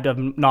deprived of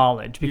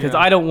knowledge, because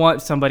I don't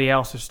want somebody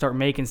else to start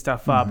making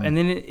stuff up and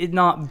then it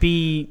not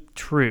be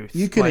truth.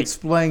 You can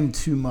explain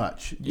too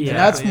much. And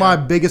that's my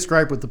biggest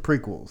gripe with the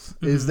prequels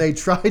is they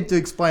tried to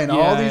explain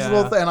all these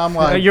little things, and I'm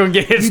like, you're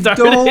gonna get you stuck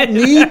don't in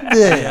it. need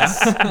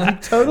this. You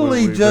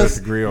totally we just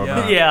agree on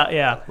that.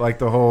 Yeah. Like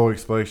the whole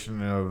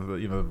explanation of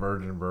the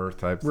virgin birth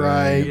type thing.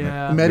 right.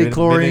 Yeah.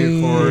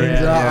 Metachlorine.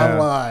 Yeah. I'm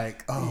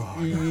like,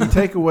 you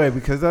take away,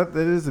 because that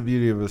is the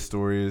beauty of a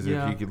story, is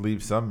if you could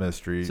leave some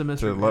mystery,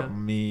 to let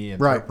me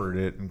interpret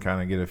it and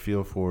kind of get a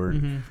feel for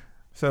it.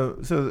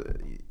 So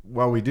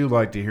while we do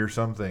like to hear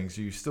some things,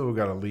 you still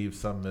got to leave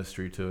some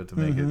mystery to it to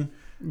make it.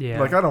 Yeah.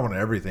 Like, I don't want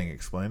everything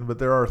explained, but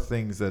there are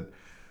things that,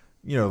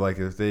 like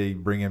if they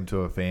bring him to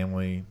a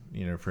family,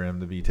 for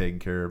him to be taken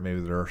care of, maybe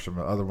there are some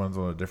other ones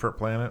on a different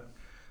planet.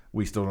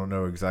 We still don't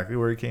know exactly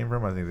where he came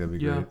from. I think that'd be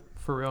great. Yeah,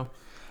 for real.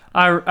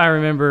 I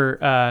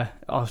remember,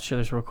 I'll share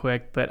this real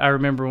quick, but I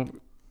remember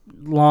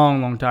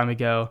long time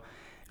ago,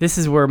 this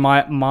is where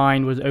my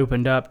mind was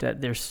opened up that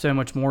there's so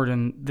much more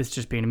than this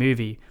just being a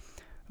movie.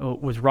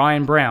 It was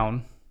Ryan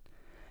Brown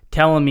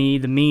telling me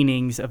the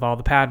meanings of all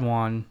the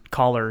Padawan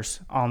collars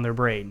on their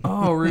braid.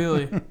 Oh,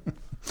 really?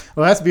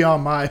 well, that's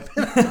beyond my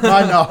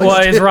knowledge.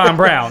 Well, it's Ryan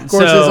Brown. Of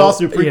course, there's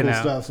also prequel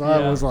stuff, so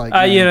I was like...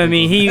 you know what I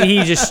mean?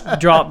 He just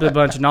dropped a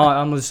bunch of knowledge.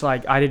 I'm just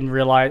like, I didn't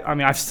realize... I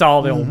mean, I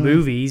saw the old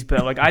movies,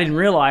 but like I didn't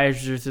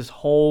realize there's this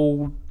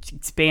whole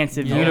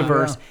expansive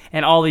universe,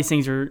 and all these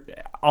things are...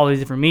 all these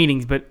different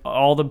meanings, but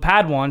all the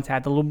Padawans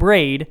had the little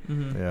braid,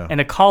 and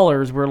the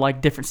collars were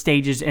like different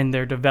stages in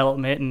their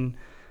development, and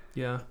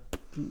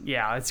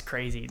it's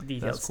crazy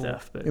detailed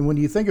stuff. But and when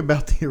you think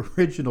about the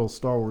original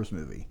Star Wars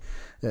movie,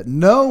 that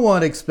no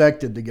one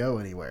expected to go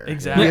anywhere.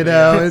 Exactly.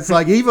 It's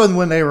like even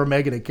when they were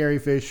making it, Carrie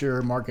Fisher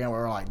and Mark Hamill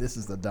were like, "This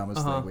is the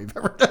dumbest thing we've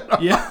ever done."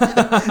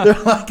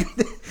 They're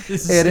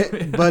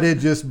like, but it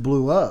just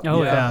blew up.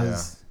 Oh yeah.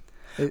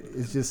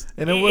 It's just,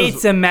 and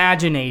it's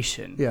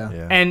imagination. Yeah.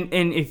 And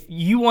if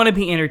you want to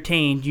be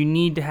entertained, you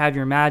need to have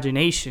your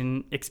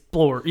imagination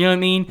explored. You know what I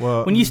mean?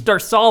 Well, when you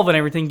start solving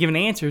everything, giving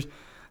answers,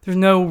 there's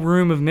no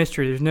room of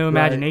mystery. There's no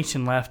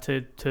imagination left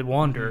to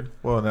wander.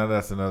 Well, now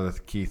that's another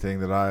key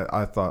thing that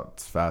I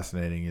thought's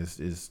fascinating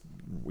is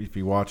if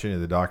you watch any of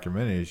the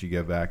documentaries, you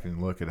go back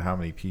and look at how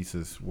many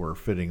pieces were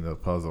fitting the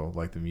puzzle,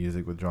 like the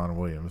music with John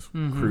Williams,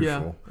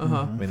 crucial.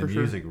 I mean, the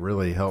music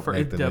really helped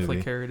make the movie. It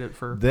definitely carried it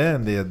for.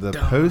 Then the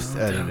post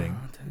editing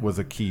was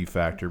a key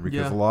factor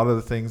because a lot of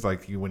the things,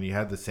 like when you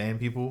had the sand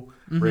people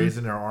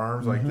raising their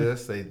arms like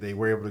this, they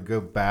were able to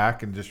go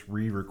back and just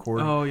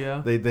re-record. Oh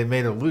yeah. They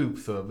made a loop,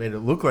 so it made it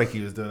look like he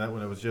was doing that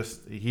when it was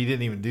just he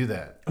didn't even do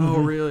that. Oh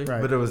really?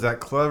 Right. But it was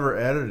that clever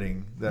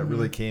editing that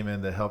really came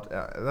in that helped.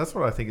 That's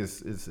what I think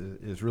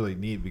is really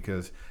neat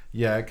because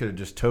it could have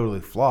just totally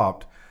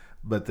flopped,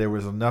 but there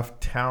was enough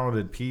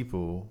talented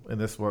people, and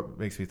this is what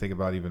makes me think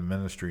about even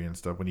ministry and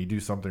stuff. When you do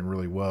something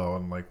really well,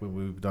 and like when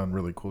we've done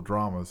really cool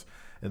dramas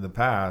in the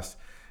past,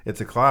 it's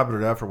a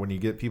collaborative effort when you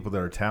get people that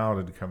are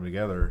talented to come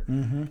together,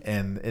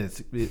 and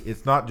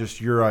it's not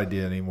just your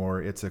idea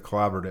anymore. It's a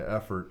collaborative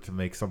effort to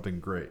make something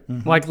great.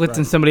 Like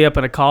lifting somebody up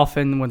in a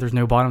coffin when there's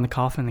no bottom in the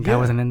coffin, the guy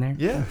wasn't in there.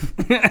 Yeah,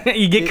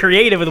 you get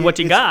creative with what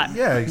you got.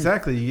 Yeah,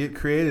 exactly. You get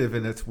creative,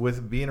 and it's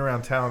with being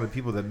around talented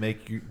people that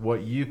make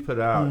what you put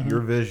out, your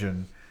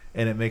vision,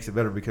 and it makes it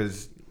better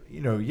because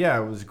it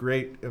was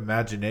great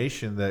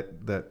imagination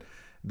that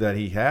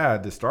he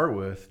had to start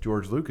with,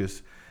 George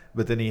Lucas.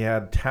 But then he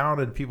had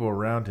talented people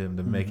around him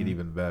to make it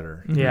even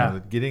better. Yeah.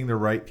 Getting the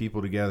right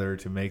people together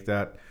to make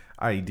that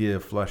idea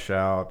flesh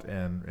out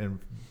and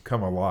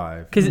come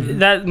alive. Because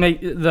that make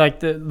like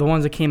the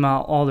ones that came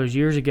out all those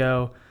years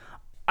ago,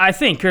 I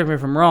think, correct me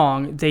if I'm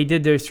wrong, they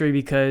did those 3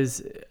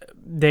 because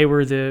they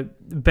were the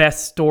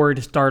best story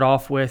to start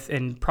off with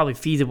and probably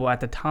feasible at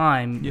the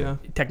time,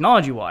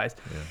 technology-wise.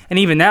 Yeah. And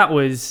even that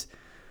was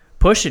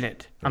pushing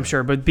it, I'm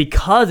sure. But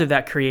because of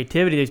that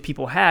creativity those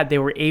people had, they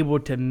were able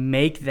to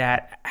make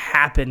that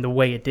happen the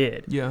way it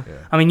did. Yeah.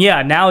 I mean,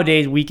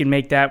 nowadays we can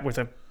make that with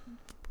a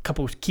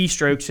couple of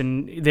keystrokes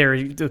and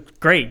they're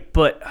great.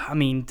 But, I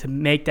mean, to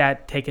make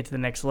that take it to the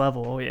next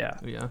level, Yeah.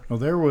 Well,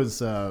 there was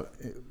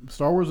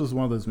Star Wars was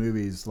one of those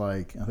movies,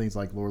 like I think it's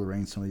like Lord of the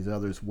Rings, some of these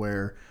others,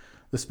 where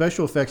the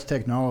special effects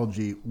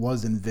technology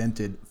was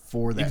invented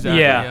for that.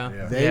 Exactly.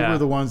 Yeah. They were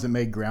the ones that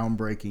made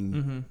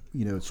groundbreaking,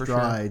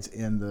 strides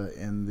in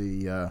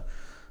the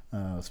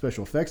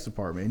special effects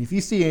department. And if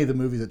you see any of the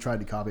movies that tried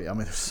to copy it, I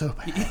mean, they're so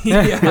bad.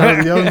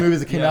 The other movies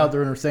that came out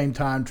during the same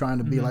time trying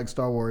to be like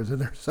Star Wars,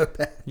 and they're so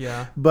bad.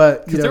 Yeah.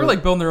 But because they were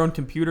like building their own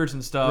computers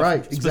and stuff,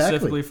 right?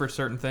 Specifically for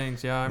certain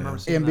things. Yeah, I remember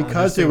seeing and that.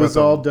 because it was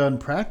all done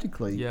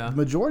practically, the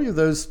majority of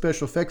those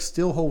special effects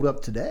still hold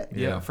up today.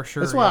 Yeah, for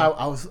sure. That's why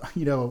I was,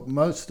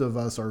 most of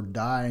us are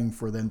dying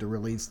for them to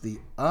release the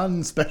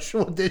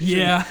unspecial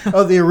edition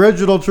of the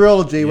original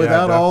trilogy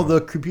without all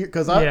the computer.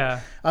 Because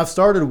I've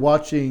started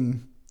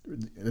watching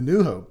A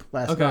New Hope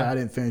last night. I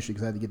didn't finish it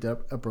because I had to get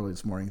up early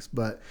this morning.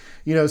 But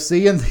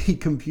seeing the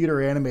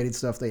computer animated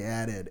stuff they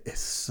added is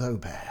so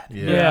bad.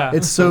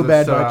 It's so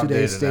bad by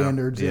today's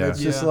standards. And it's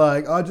just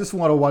like, I just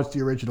want to watch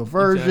the original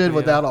version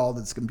without all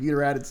this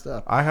computer added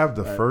stuff. I have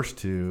the first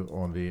 2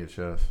 on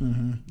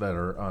VHS that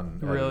are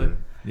unedited. Really?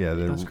 Yeah,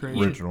 they're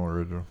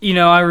original.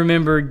 I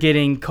remember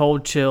getting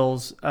cold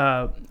chills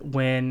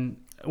when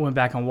I went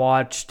back and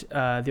watched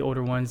the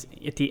older ones.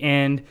 At the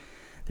end,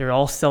 they're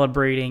all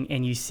celebrating,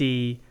 and you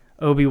see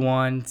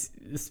Obi-Wan,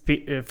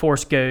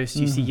 Force Ghost,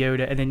 you see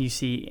Yoda, and then you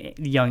see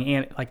the young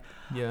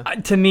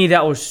Anakin. To me,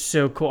 that was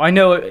so cool. I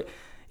know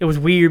it was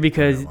weird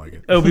because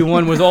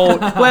Obi-Wan was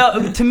old.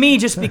 Well, to me,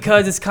 just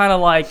because it's kind of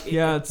like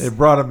it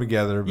brought them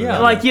together.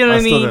 But like you know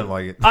what I mean. I still didn't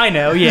like it. I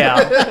know,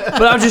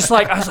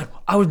 but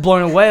I was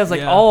blown away. I was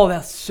like, oh,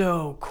 that's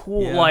so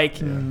cool.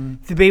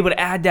 To be able to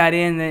add that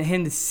in and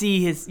him to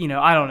see his,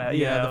 I don't know,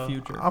 the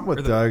future. I'm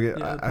with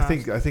Doug. I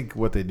think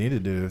what they need to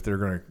do if they're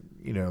going to,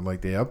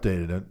 like they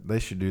updated it, they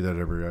should do that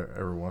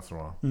every once in a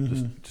while.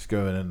 Just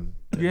go in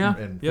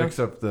and fix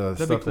up the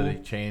stuff that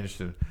he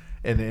changed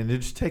and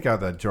just take out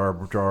that Jar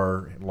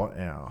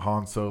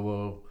Han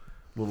Solo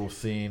little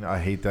scene. I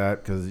hate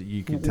that because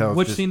you can tell.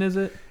 Which scene is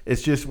it?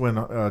 It's just when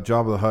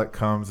Jabba the Hutt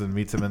comes and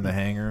meets him in the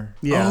hangar.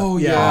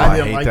 I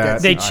didn't like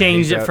that. They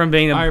changed it from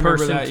being a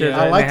person to.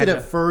 I liked it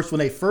at first when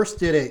they first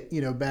did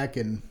it. Back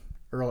in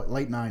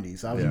late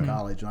 90s. I was in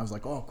college and I was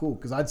like, oh, cool,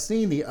 because I'd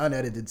seen the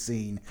unedited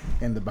scene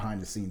and the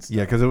behind the scenes stuff.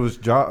 Yeah, because it was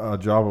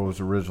Jabba was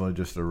originally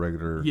just a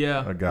regular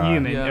guy.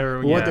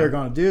 Human. What they're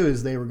going to do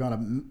is they were going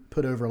to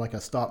put over like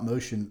a stop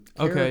motion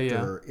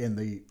character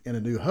in A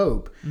New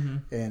Hope,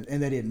 and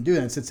they didn't do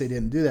that. And since they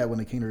didn't do that when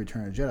they came to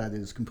Return of the Jedi, they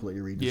just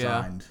completely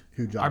redesigned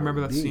who Jabba. I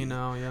remember that be. scene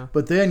now. Yeah,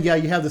 but then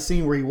you have the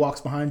scene where he walks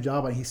behind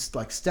Jabba and he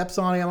like steps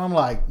on him. I'm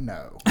like,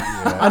 no,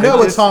 I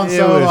know it's Han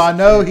Solo. I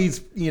know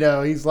he's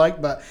he's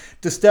like, but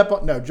to step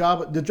on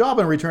Jabba, the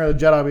Jabba in Return of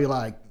the Jedi be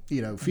like,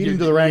 feed him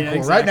to the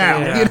Rancor right now.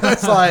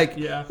 It's like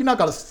you're not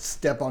gonna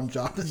step on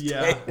Jabba's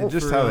tail. And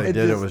just how they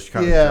did it was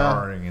kind of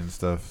jarring and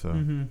stuff. So.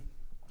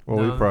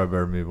 Well, we probably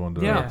better move on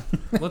to that.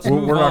 Let's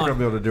move on. We're not going to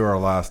be able to do our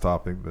last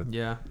topic, but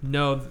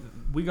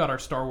we got our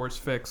Star Wars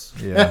fix.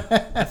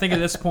 Yeah, I think at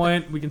this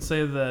point we can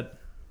say that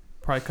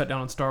probably cut down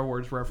on Star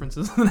Wars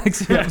references in the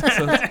next few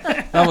episodes.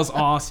 That was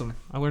awesome.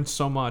 I learned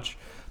so much.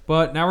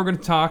 But now we're going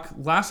to talk.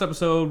 Last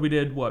episode we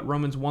did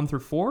Romans 1 through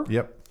 4.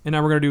 Yep. And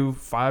now we're going to do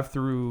 5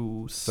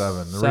 through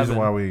 7. The reason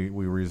why we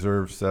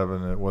reserved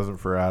 7, it wasn't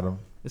for Adam.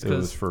 It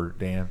was for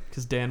Dan.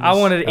 Because Dan. I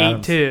wanted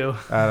 8 too.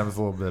 Adam's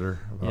a little bitter.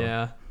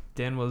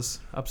 Dan was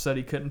upset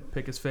he couldn't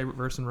pick his favorite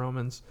verse in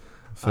Romans.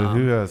 So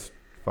who has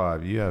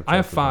 5? You have. I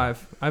have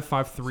 5. I have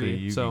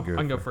 5:3. So I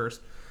can go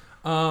first.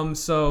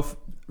 So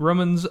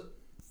Romans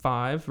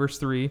 5 verse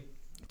 3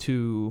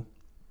 to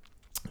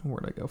where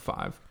did I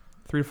go?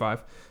 3 to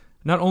 5.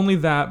 Not only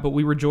that, but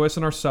we rejoice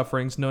in our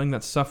sufferings, knowing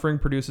that suffering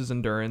produces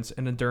endurance,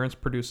 and endurance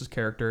produces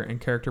character,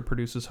 and character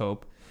produces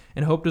hope.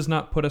 And hope does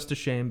not put us to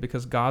shame,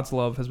 because God's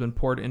love has been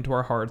poured into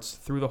our hearts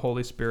through the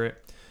Holy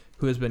Spirit,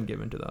 who has been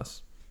given to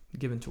us.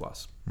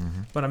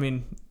 But I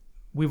mean,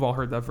 we've all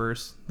heard that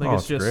verse.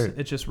 Like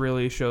it just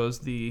really shows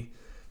the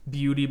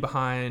beauty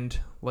behind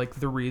like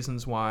the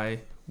reasons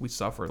why we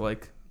suffer,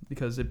 like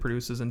because it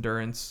produces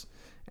endurance,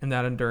 and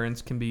that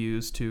endurance can be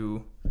used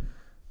to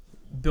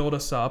build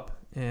us up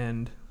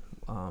and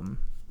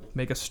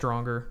make us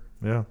stronger.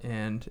 Yeah.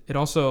 And it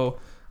also,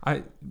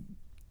 I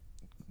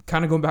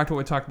kind of going back to what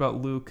we talked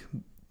about, Luke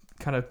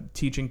kind of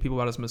teaching people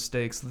about his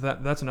mistakes.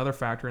 That's another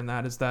factor in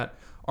that, is that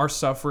our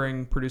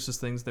suffering produces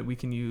things that we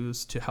can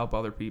use to help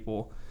other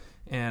people.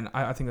 And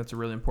I think that's a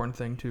really important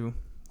thing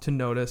to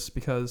notice,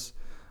 because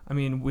I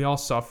mean, we all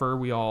suffer.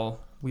 We all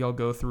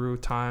go through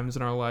times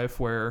in our life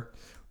where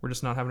we're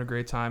just not having a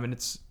great time. And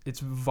it's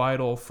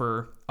vital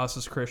for us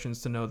as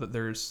Christians to know that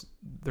there's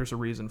a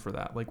reason for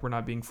that. Like, we're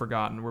not being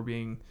forgotten. We're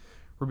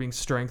being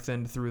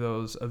strengthened through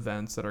those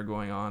events that are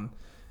going on.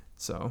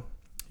 So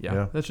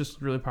yeah, that's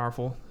just really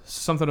powerful.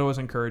 Something that always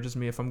encourages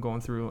me if I'm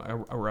going through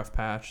a rough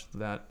patch,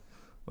 that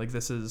like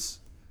this is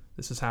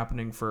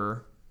happening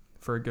for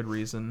a good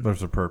reason.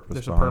 There's a purpose.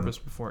 There's a purpose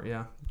before it.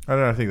 Yeah.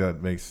 I think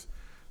that makes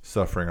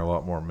suffering a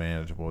lot more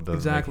manageable. It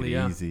doesn't make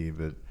it easy,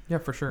 but yeah,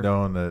 for sure.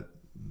 Knowing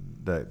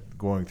that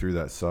going through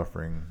that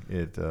suffering,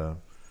 it's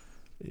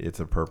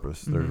a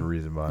purpose. There's a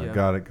reason behind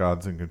it.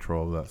 God's in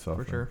control of that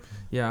suffering. For sure.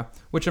 Yeah.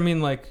 Which, I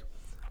mean, like,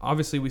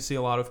 obviously we see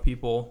a lot of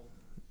people,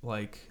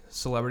 like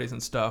celebrities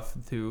and stuff,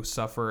 who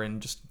suffer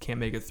and just can't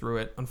make it through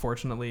it,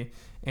 unfortunately.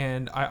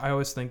 And I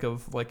always think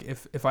of, like,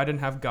 if I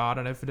didn't have God,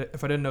 and if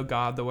I didn't know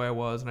God the way I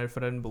was, and if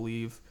I didn't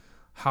believe,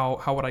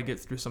 how would I get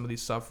through some of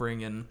these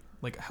suffering in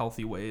like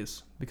healthy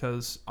ways?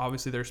 Because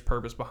obviously there's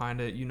purpose behind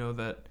it. You know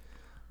that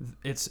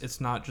it's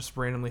not just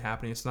randomly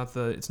happening. It's not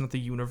the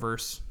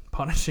universe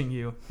punishing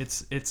you.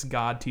 It's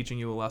God teaching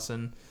you a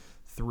lesson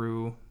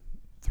through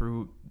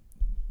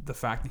the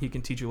fact that He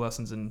can teach you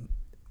lessons in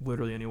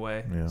literally any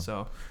way. Yeah.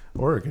 So,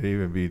 or it could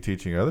even be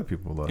teaching other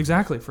people lessons.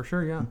 Exactly, for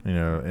sure. Yeah. You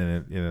know,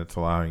 and it's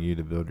allowing you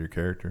to build your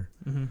character.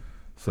 Mm-hmm.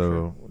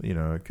 So you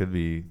know, it could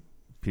be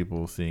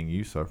people seeing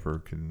you suffer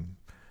can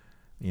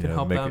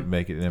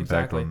make it an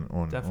impact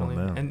on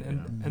them.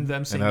 And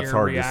them seeing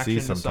your reaction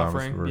to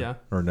suffering.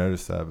 Or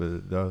notice that, but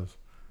it does.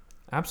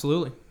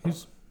 Absolutely.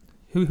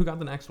 Who got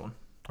the next one?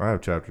 I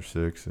have chapter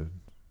 6.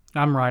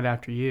 I'm right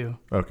after you.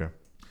 Okay.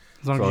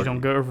 As long as you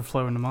don't go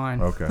overflow into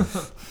mine. Okay.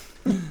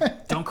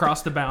 Don't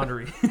cross the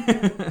boundary.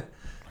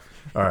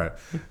 All right.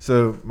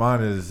 So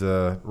mine is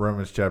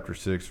Romans chapter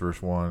 6,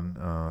 verse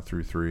 1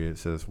 through 3. It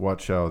says,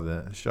 "What shall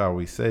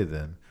we say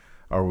then?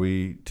 Are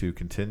we to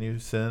continue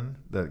sin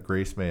that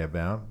grace may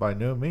abound? By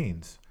no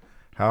means.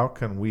 How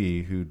can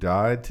we who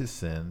died to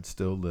sin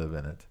still live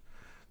in it?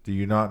 Do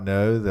you not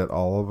know that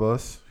all of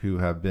us who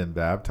have been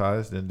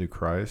baptized into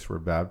Christ were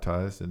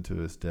baptized into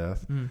his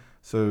death?"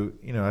 So,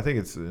 you know, I think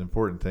it's an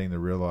important thing to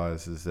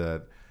realize is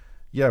that,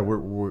 yeah,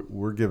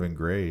 we're given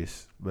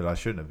grace, but I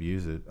shouldn't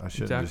abuse it. I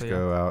shouldn't just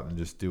go out and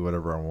just do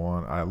whatever I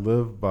want. I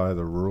live by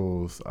the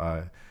rules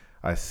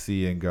I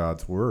see in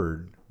God's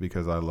word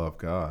because I love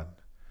God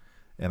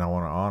and I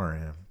want to honor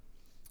him.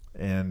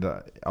 And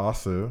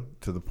also,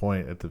 to the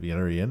point at the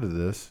very end of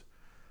this,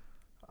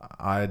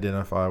 I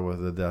identify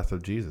with the death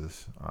of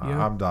Jesus.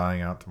 I'm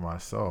dying out to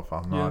myself.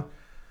 I'm not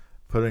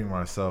putting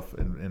myself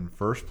in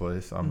first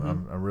place.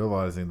 I'm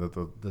realizing that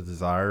the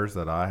desires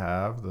that I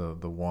have,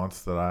 the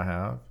wants that I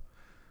have,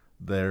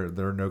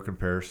 they're no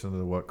comparison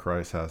to what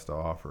Christ has to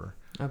offer.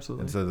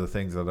 Absolutely. And so the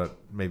things that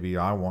maybe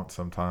I want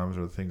sometimes,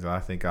 or the things that I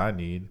think I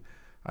need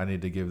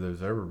to give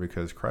those over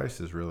because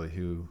Christ is really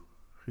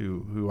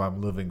who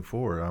I'm living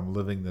for. I'm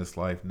living this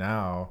life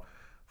now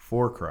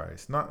for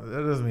Christ. That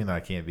doesn't mean I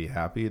can't be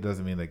happy. It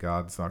doesn't mean that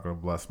God's not going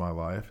to bless my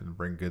life and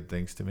bring good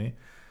things to me.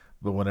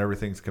 But when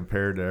everything's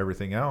compared to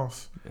everything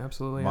else,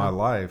 absolutely, my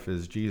life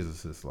is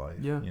Jesus's life.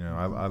 Yeah. You know,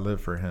 I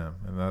live for him,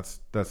 and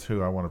that's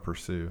who I want to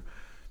pursue.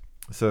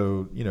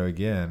 So, you know,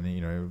 again,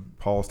 you know,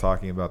 Paul's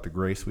talking about the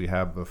grace we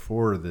have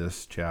before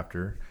this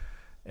chapter,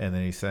 and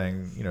then he's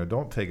saying, you know,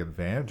 don't take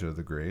advantage of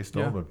the grace,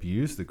 don't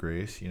abuse the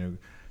grace. You know,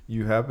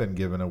 you have been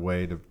given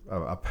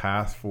a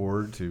path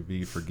forward to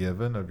be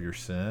forgiven of your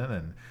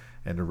sin,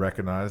 and to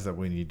recognize that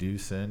when you do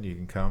sin, you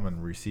can come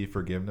and receive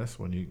forgiveness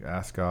when you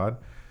ask God.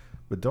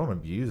 But don't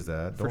abuse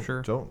that.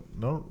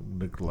 Don't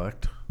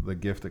neglect the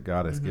gift that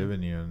God has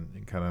given you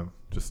and kind of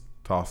just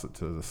toss it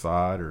to the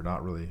side or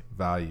not really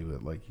value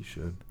it like you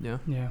should. Yeah.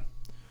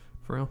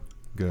 For real.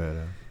 Go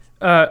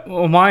ahead.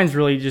 Well, mine's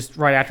really just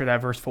right after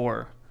that, verse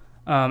 4.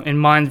 And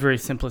mine's very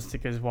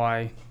simplistic as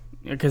why,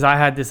 because I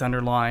had this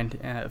underlined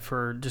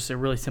for just a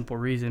really simple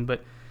reason.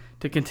 But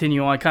to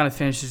continue on, it kind of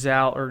finishes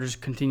out or just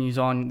continues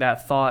on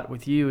that thought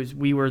with you is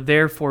we were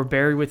therefore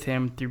buried with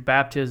him through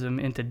baptism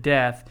into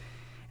death,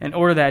 in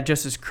order that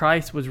just as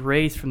Christ was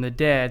raised from the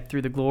dead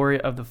through the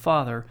glory of the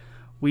Father,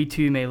 we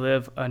too may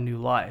live a new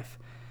life.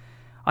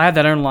 I have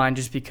that underlined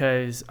just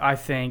because I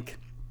think,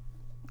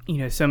 you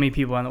know, so many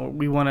people,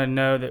 we want to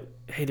know that,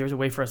 hey, there's a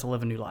way for us to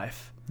live a new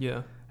life.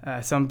 Yeah.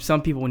 Some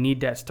people need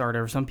that start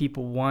over. Some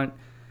people want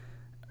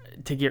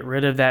to get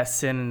rid of that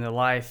sin in their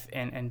life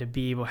and to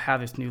be able to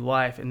have this new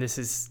life. And this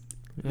is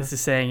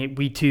saying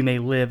we too may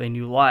live a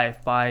new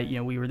life by, you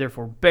know, we were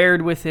therefore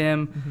buried with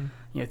him,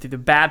 you know, through the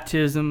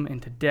baptism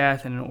into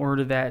death, and in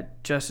order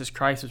that just as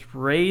Christ was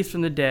raised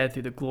from the dead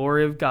through the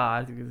glory of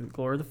God, through the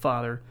glory of the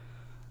Father,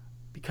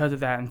 because of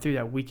that and through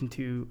that we can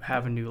too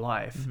have a new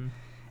life.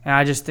 And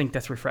I just think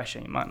that's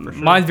refreshing.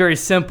 Mine's very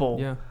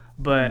simple,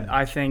 but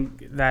I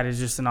think that is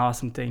just an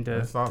awesome thing to.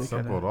 It's not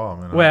simple at all.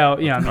 I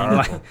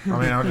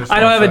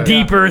don't have a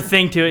deeper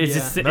thing to it.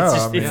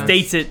 It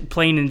states it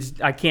plain, and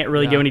I can't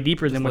really go any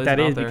deeper than what that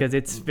is because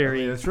it's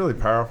very. It's really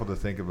powerful to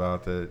think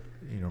about that.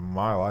 You know,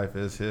 my life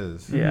is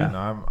his. Yeah. And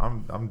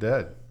I'm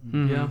dead.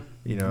 Yeah.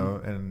 You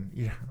know, and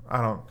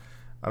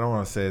I I don't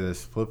want to say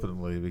this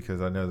flippantly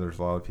because I know there's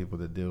a lot of people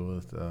that deal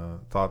with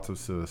thoughts of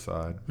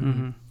suicide.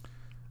 Mm-hmm.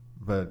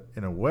 But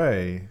in a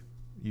way,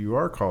 you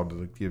are called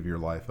to give your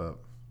life up.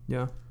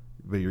 Yeah.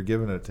 But you're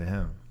giving it to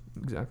Him.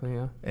 Exactly,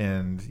 yeah.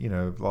 And,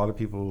 a lot of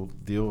people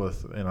deal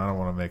with, and I don't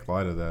want to make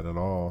light of that at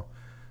all,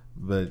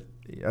 but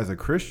as a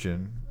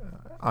Christian,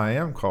 I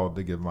am called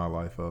to give my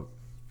life up.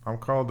 I'm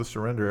called to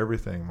surrender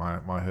everything,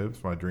 my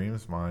hopes, my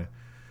dreams,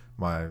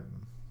 my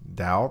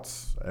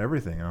doubts,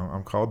 everything.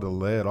 I'm called to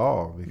lay it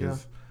all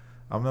because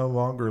I'm no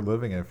longer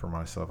living it for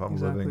myself. I'm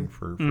living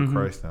for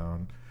Christ now.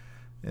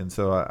 And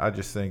so I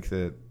just think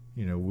that,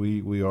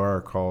 we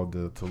are called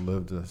to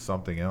live to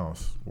something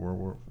else.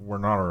 We're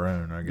not our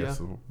own, I guess,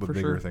 the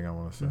bigger thing I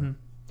want to say. Mm-hmm.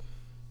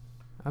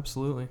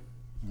 Absolutely.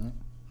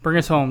 Bring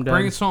us home, Doug.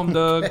 Bring us home,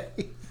 Doug.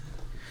 Okay.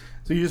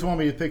 So you just want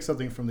me to pick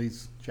something from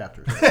these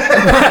chapters? You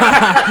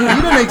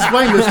didn't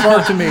explain this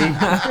part to me.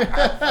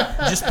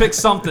 Just pick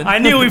something. I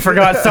knew we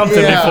forgot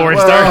something before we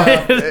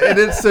started. And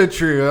it's so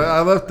true.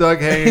 I left Doug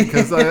hanging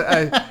because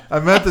I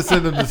meant to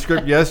send him the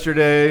script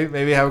yesterday,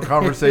 maybe have a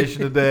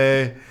conversation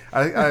today.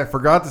 I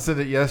forgot to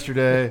send it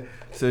yesterday,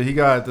 so he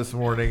got it this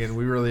morning, and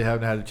we really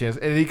haven't had a chance.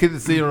 And he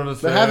couldn't see it on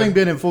his phone. But having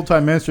been in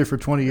full-time ministry for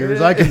 20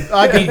 years, I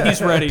can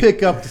He's ready.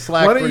 pick up the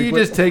slack. Why don't you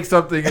just take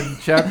something in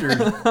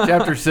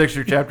chapter 6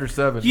 or chapter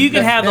 7? You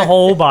can have the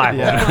whole Bible.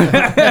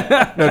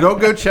 Yeah. No, don't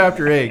go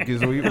chapter 8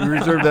 because we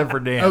reserved that for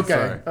Dan. Okay,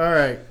 Sorry. all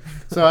right.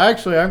 So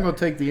actually, I'm going to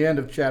take the end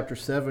of chapter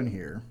 7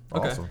 here.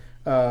 Awesome.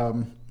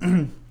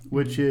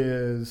 Which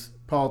is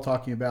Paul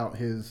talking about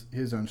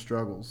his own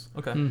struggles.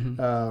 Okay.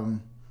 Mm-hmm.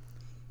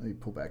 Let me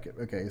pull back it.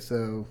 Okay,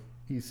 so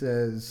he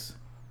says,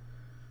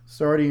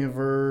 starting in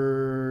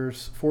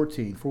verse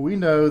 14, "For we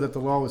know that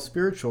the law is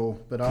spiritual,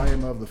 but I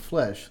am of the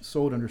flesh,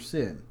 sold under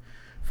sin.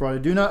 For I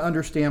do not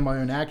understand my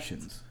own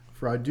actions.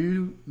 For I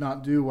do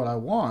not do what I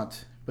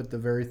want, but the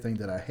very thing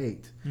that I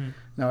hate.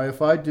 Now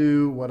if I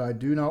do what I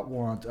do not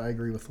want, I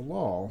agree with the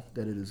law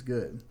that it is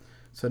good.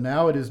 So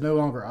now it is no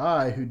longer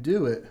I who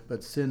do it,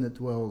 but sin that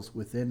dwells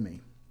within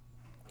me.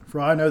 For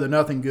I know that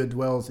nothing good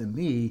dwells in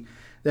me,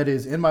 that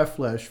is, in my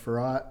flesh, for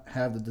I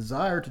have the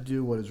desire to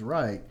do what is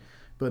right,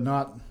 but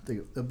not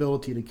the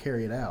ability to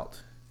carry it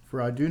out.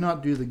 For I do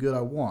not do the good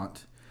I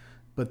want,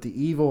 but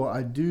the evil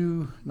I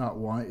do not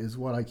want is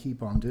what I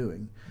keep on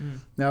doing.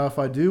 Now if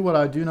I do what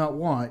I do not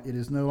want, it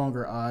is no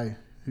longer I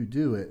who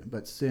do it,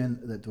 but sin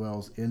that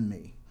dwells in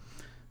me.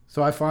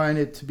 So I find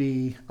it to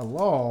be a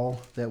law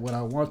that when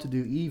I want to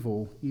do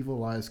evil, evil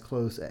lies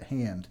close at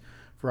hand.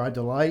 For I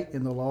delight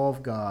in the law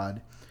of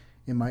God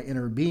in my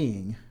inner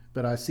being,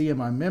 but I see in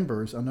my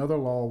members another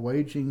law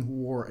waging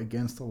war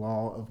against the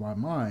law of my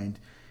mind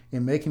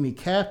and making me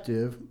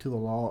captive to the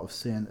law of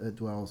sin that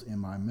dwells in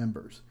my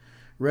members.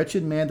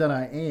 Wretched man that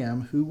I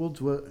am, who will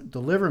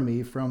deliver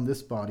me from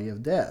this body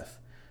of death?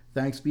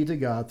 Thanks be to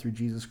God through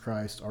Jesus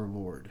Christ our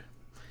Lord."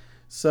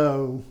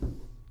 So,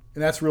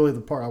 and that's really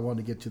the part I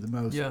wanted to get to the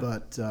most,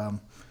 but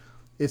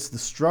it's the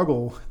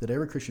struggle that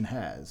every Christian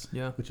has,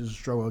 which is a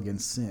struggle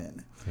against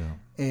sin. Yeah.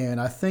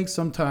 And I think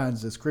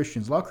sometimes as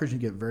Christians, a lot of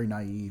Christians get very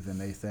naive and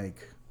they think,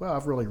 well,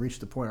 I've really reached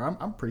the point where I'm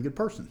a pretty good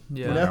person.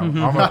 Yeah. You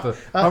know? I'm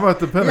at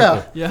the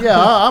pinnacle.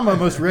 I'm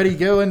almost ready to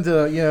go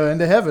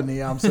into heaven.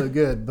 Yeah, I'm so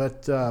good.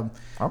 But I'm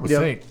a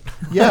saint.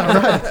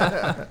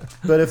 Yeah, right.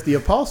 But if the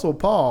Apostle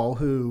Paul,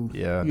 who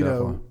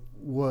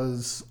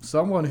was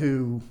someone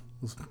who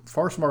was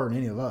far smarter than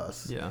any of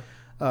us,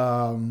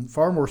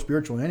 far more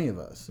spiritual than any of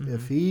us,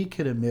 if he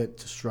could admit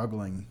to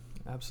struggling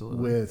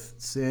with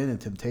sin and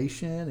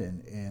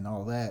temptation and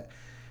all that,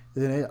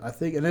 then I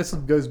think, and this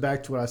goes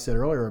back to what I said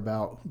earlier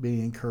about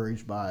being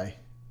encouraged by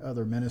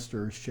other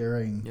ministers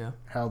sharing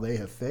how they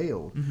have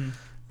failed,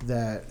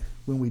 that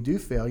when we do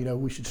fail,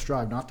 we should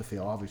strive not to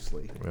fail,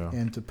 obviously,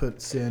 and to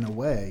put sin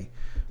away,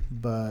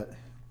 but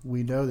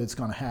we know that it's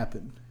going to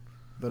happen.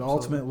 But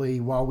ultimately,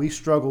 while we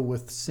struggle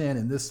with sin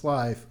in this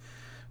life,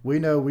 we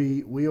know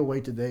we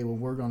await the day when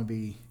we're going to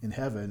be in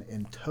heaven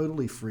and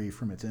totally free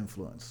from its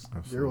influence.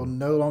 Absolutely. There will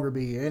no longer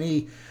be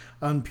any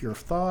impure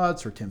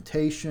thoughts or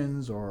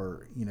temptations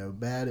or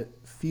bad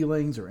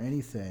feelings or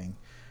anything.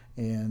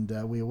 And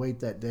we await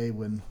that day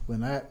when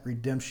that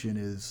redemption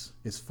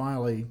is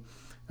finally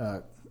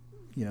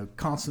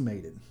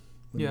consummated,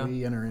 when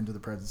we enter into the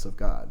presence of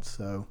God.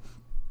 So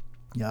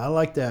I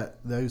like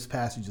those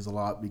passages a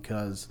lot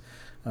because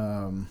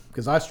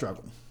I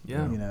struggle.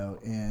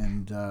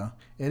 And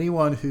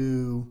anyone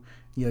who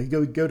you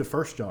go to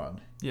 1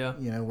 John,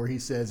 where he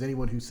says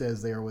anyone who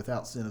says they are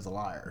without sin is a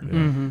liar.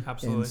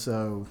 Absolutely. And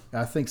so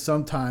I think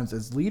sometimes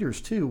as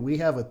leaders too, we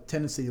have a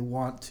tendency to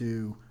want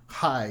to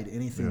hide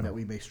anything that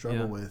we may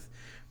struggle with,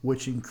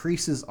 which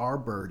increases our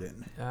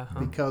burden,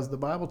 because the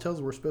Bible tells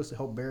us we're supposed to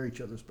help bear each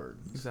other's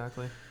burdens.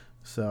 Exactly.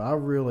 So I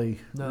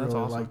really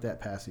awesome. like that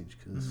passage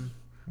because.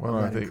 Well,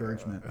 I think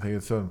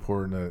it's so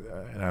important,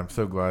 and I'm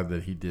so glad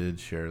that he did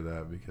share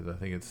that, because I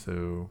think it's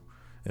so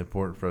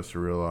important for us to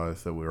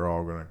realize that we're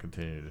all going to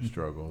continue to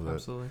struggle. That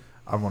Absolutely.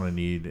 I'm going to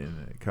need,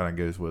 and it kind of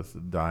goes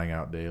with dying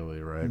out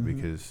daily, right?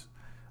 Because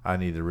I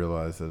need to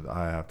realize that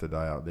I have to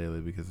die out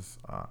daily because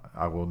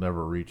I will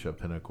never reach a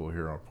pinnacle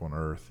here up on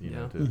earth.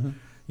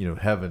 You know,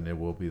 heaven, it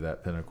will be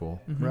that pinnacle.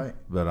 Right.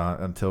 But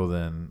until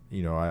then,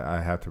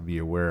 I have to be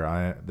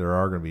aware. There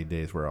are going to be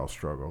days where I'll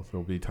struggle.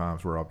 There'll be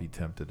times where I'll be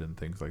tempted and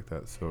things like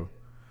that. So,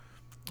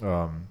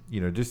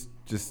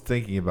 just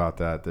thinking about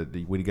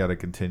that we got to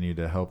continue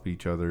to help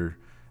each other.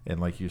 And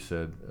like you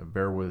said,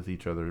 bear with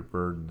each other's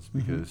burdens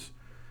because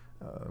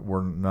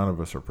none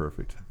of us are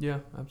perfect. Yeah,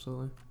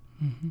 absolutely.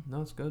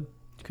 No, it's good.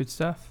 Good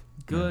stuff.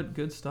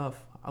 Good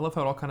stuff. I love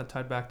how it all kind of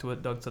tied back to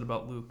what Doug said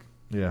about Luke.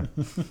 Yeah.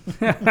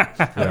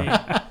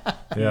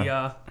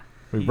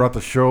 We He brought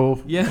the show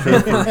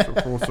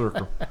full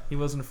circle. He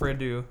wasn't afraid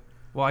to.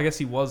 Well, I guess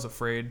he was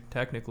afraid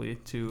technically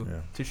to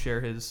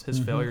share his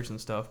failures and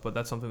stuff, but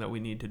that's something that we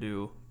need to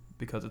do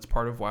because it's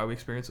part of why we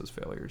experience those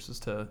failures is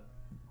to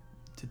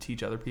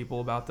teach other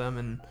people about them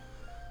and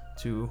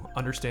to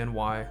understand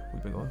why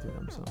we've been going through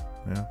them. So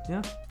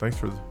yeah. Thanks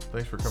for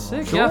coming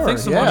on. Sure. Yeah,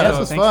 thanks so much. This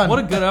was fun. What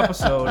a good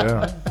episode.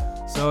 Yeah.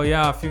 So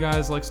yeah, if you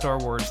guys like Star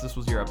Wars, this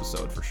was your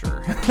episode for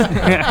sure.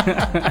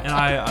 And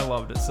I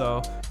loved it.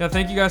 So yeah,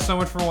 thank you guys so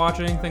much for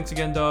watching. Thanks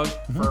again, Doug,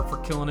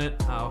 for killing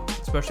it,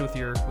 especially with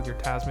your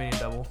Tasmanian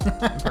Devil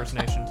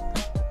impersonation.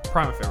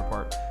 Probably my favorite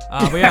part.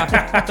 But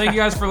yeah, thank you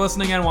guys for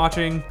listening and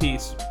watching.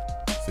 Peace.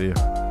 See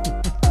ya.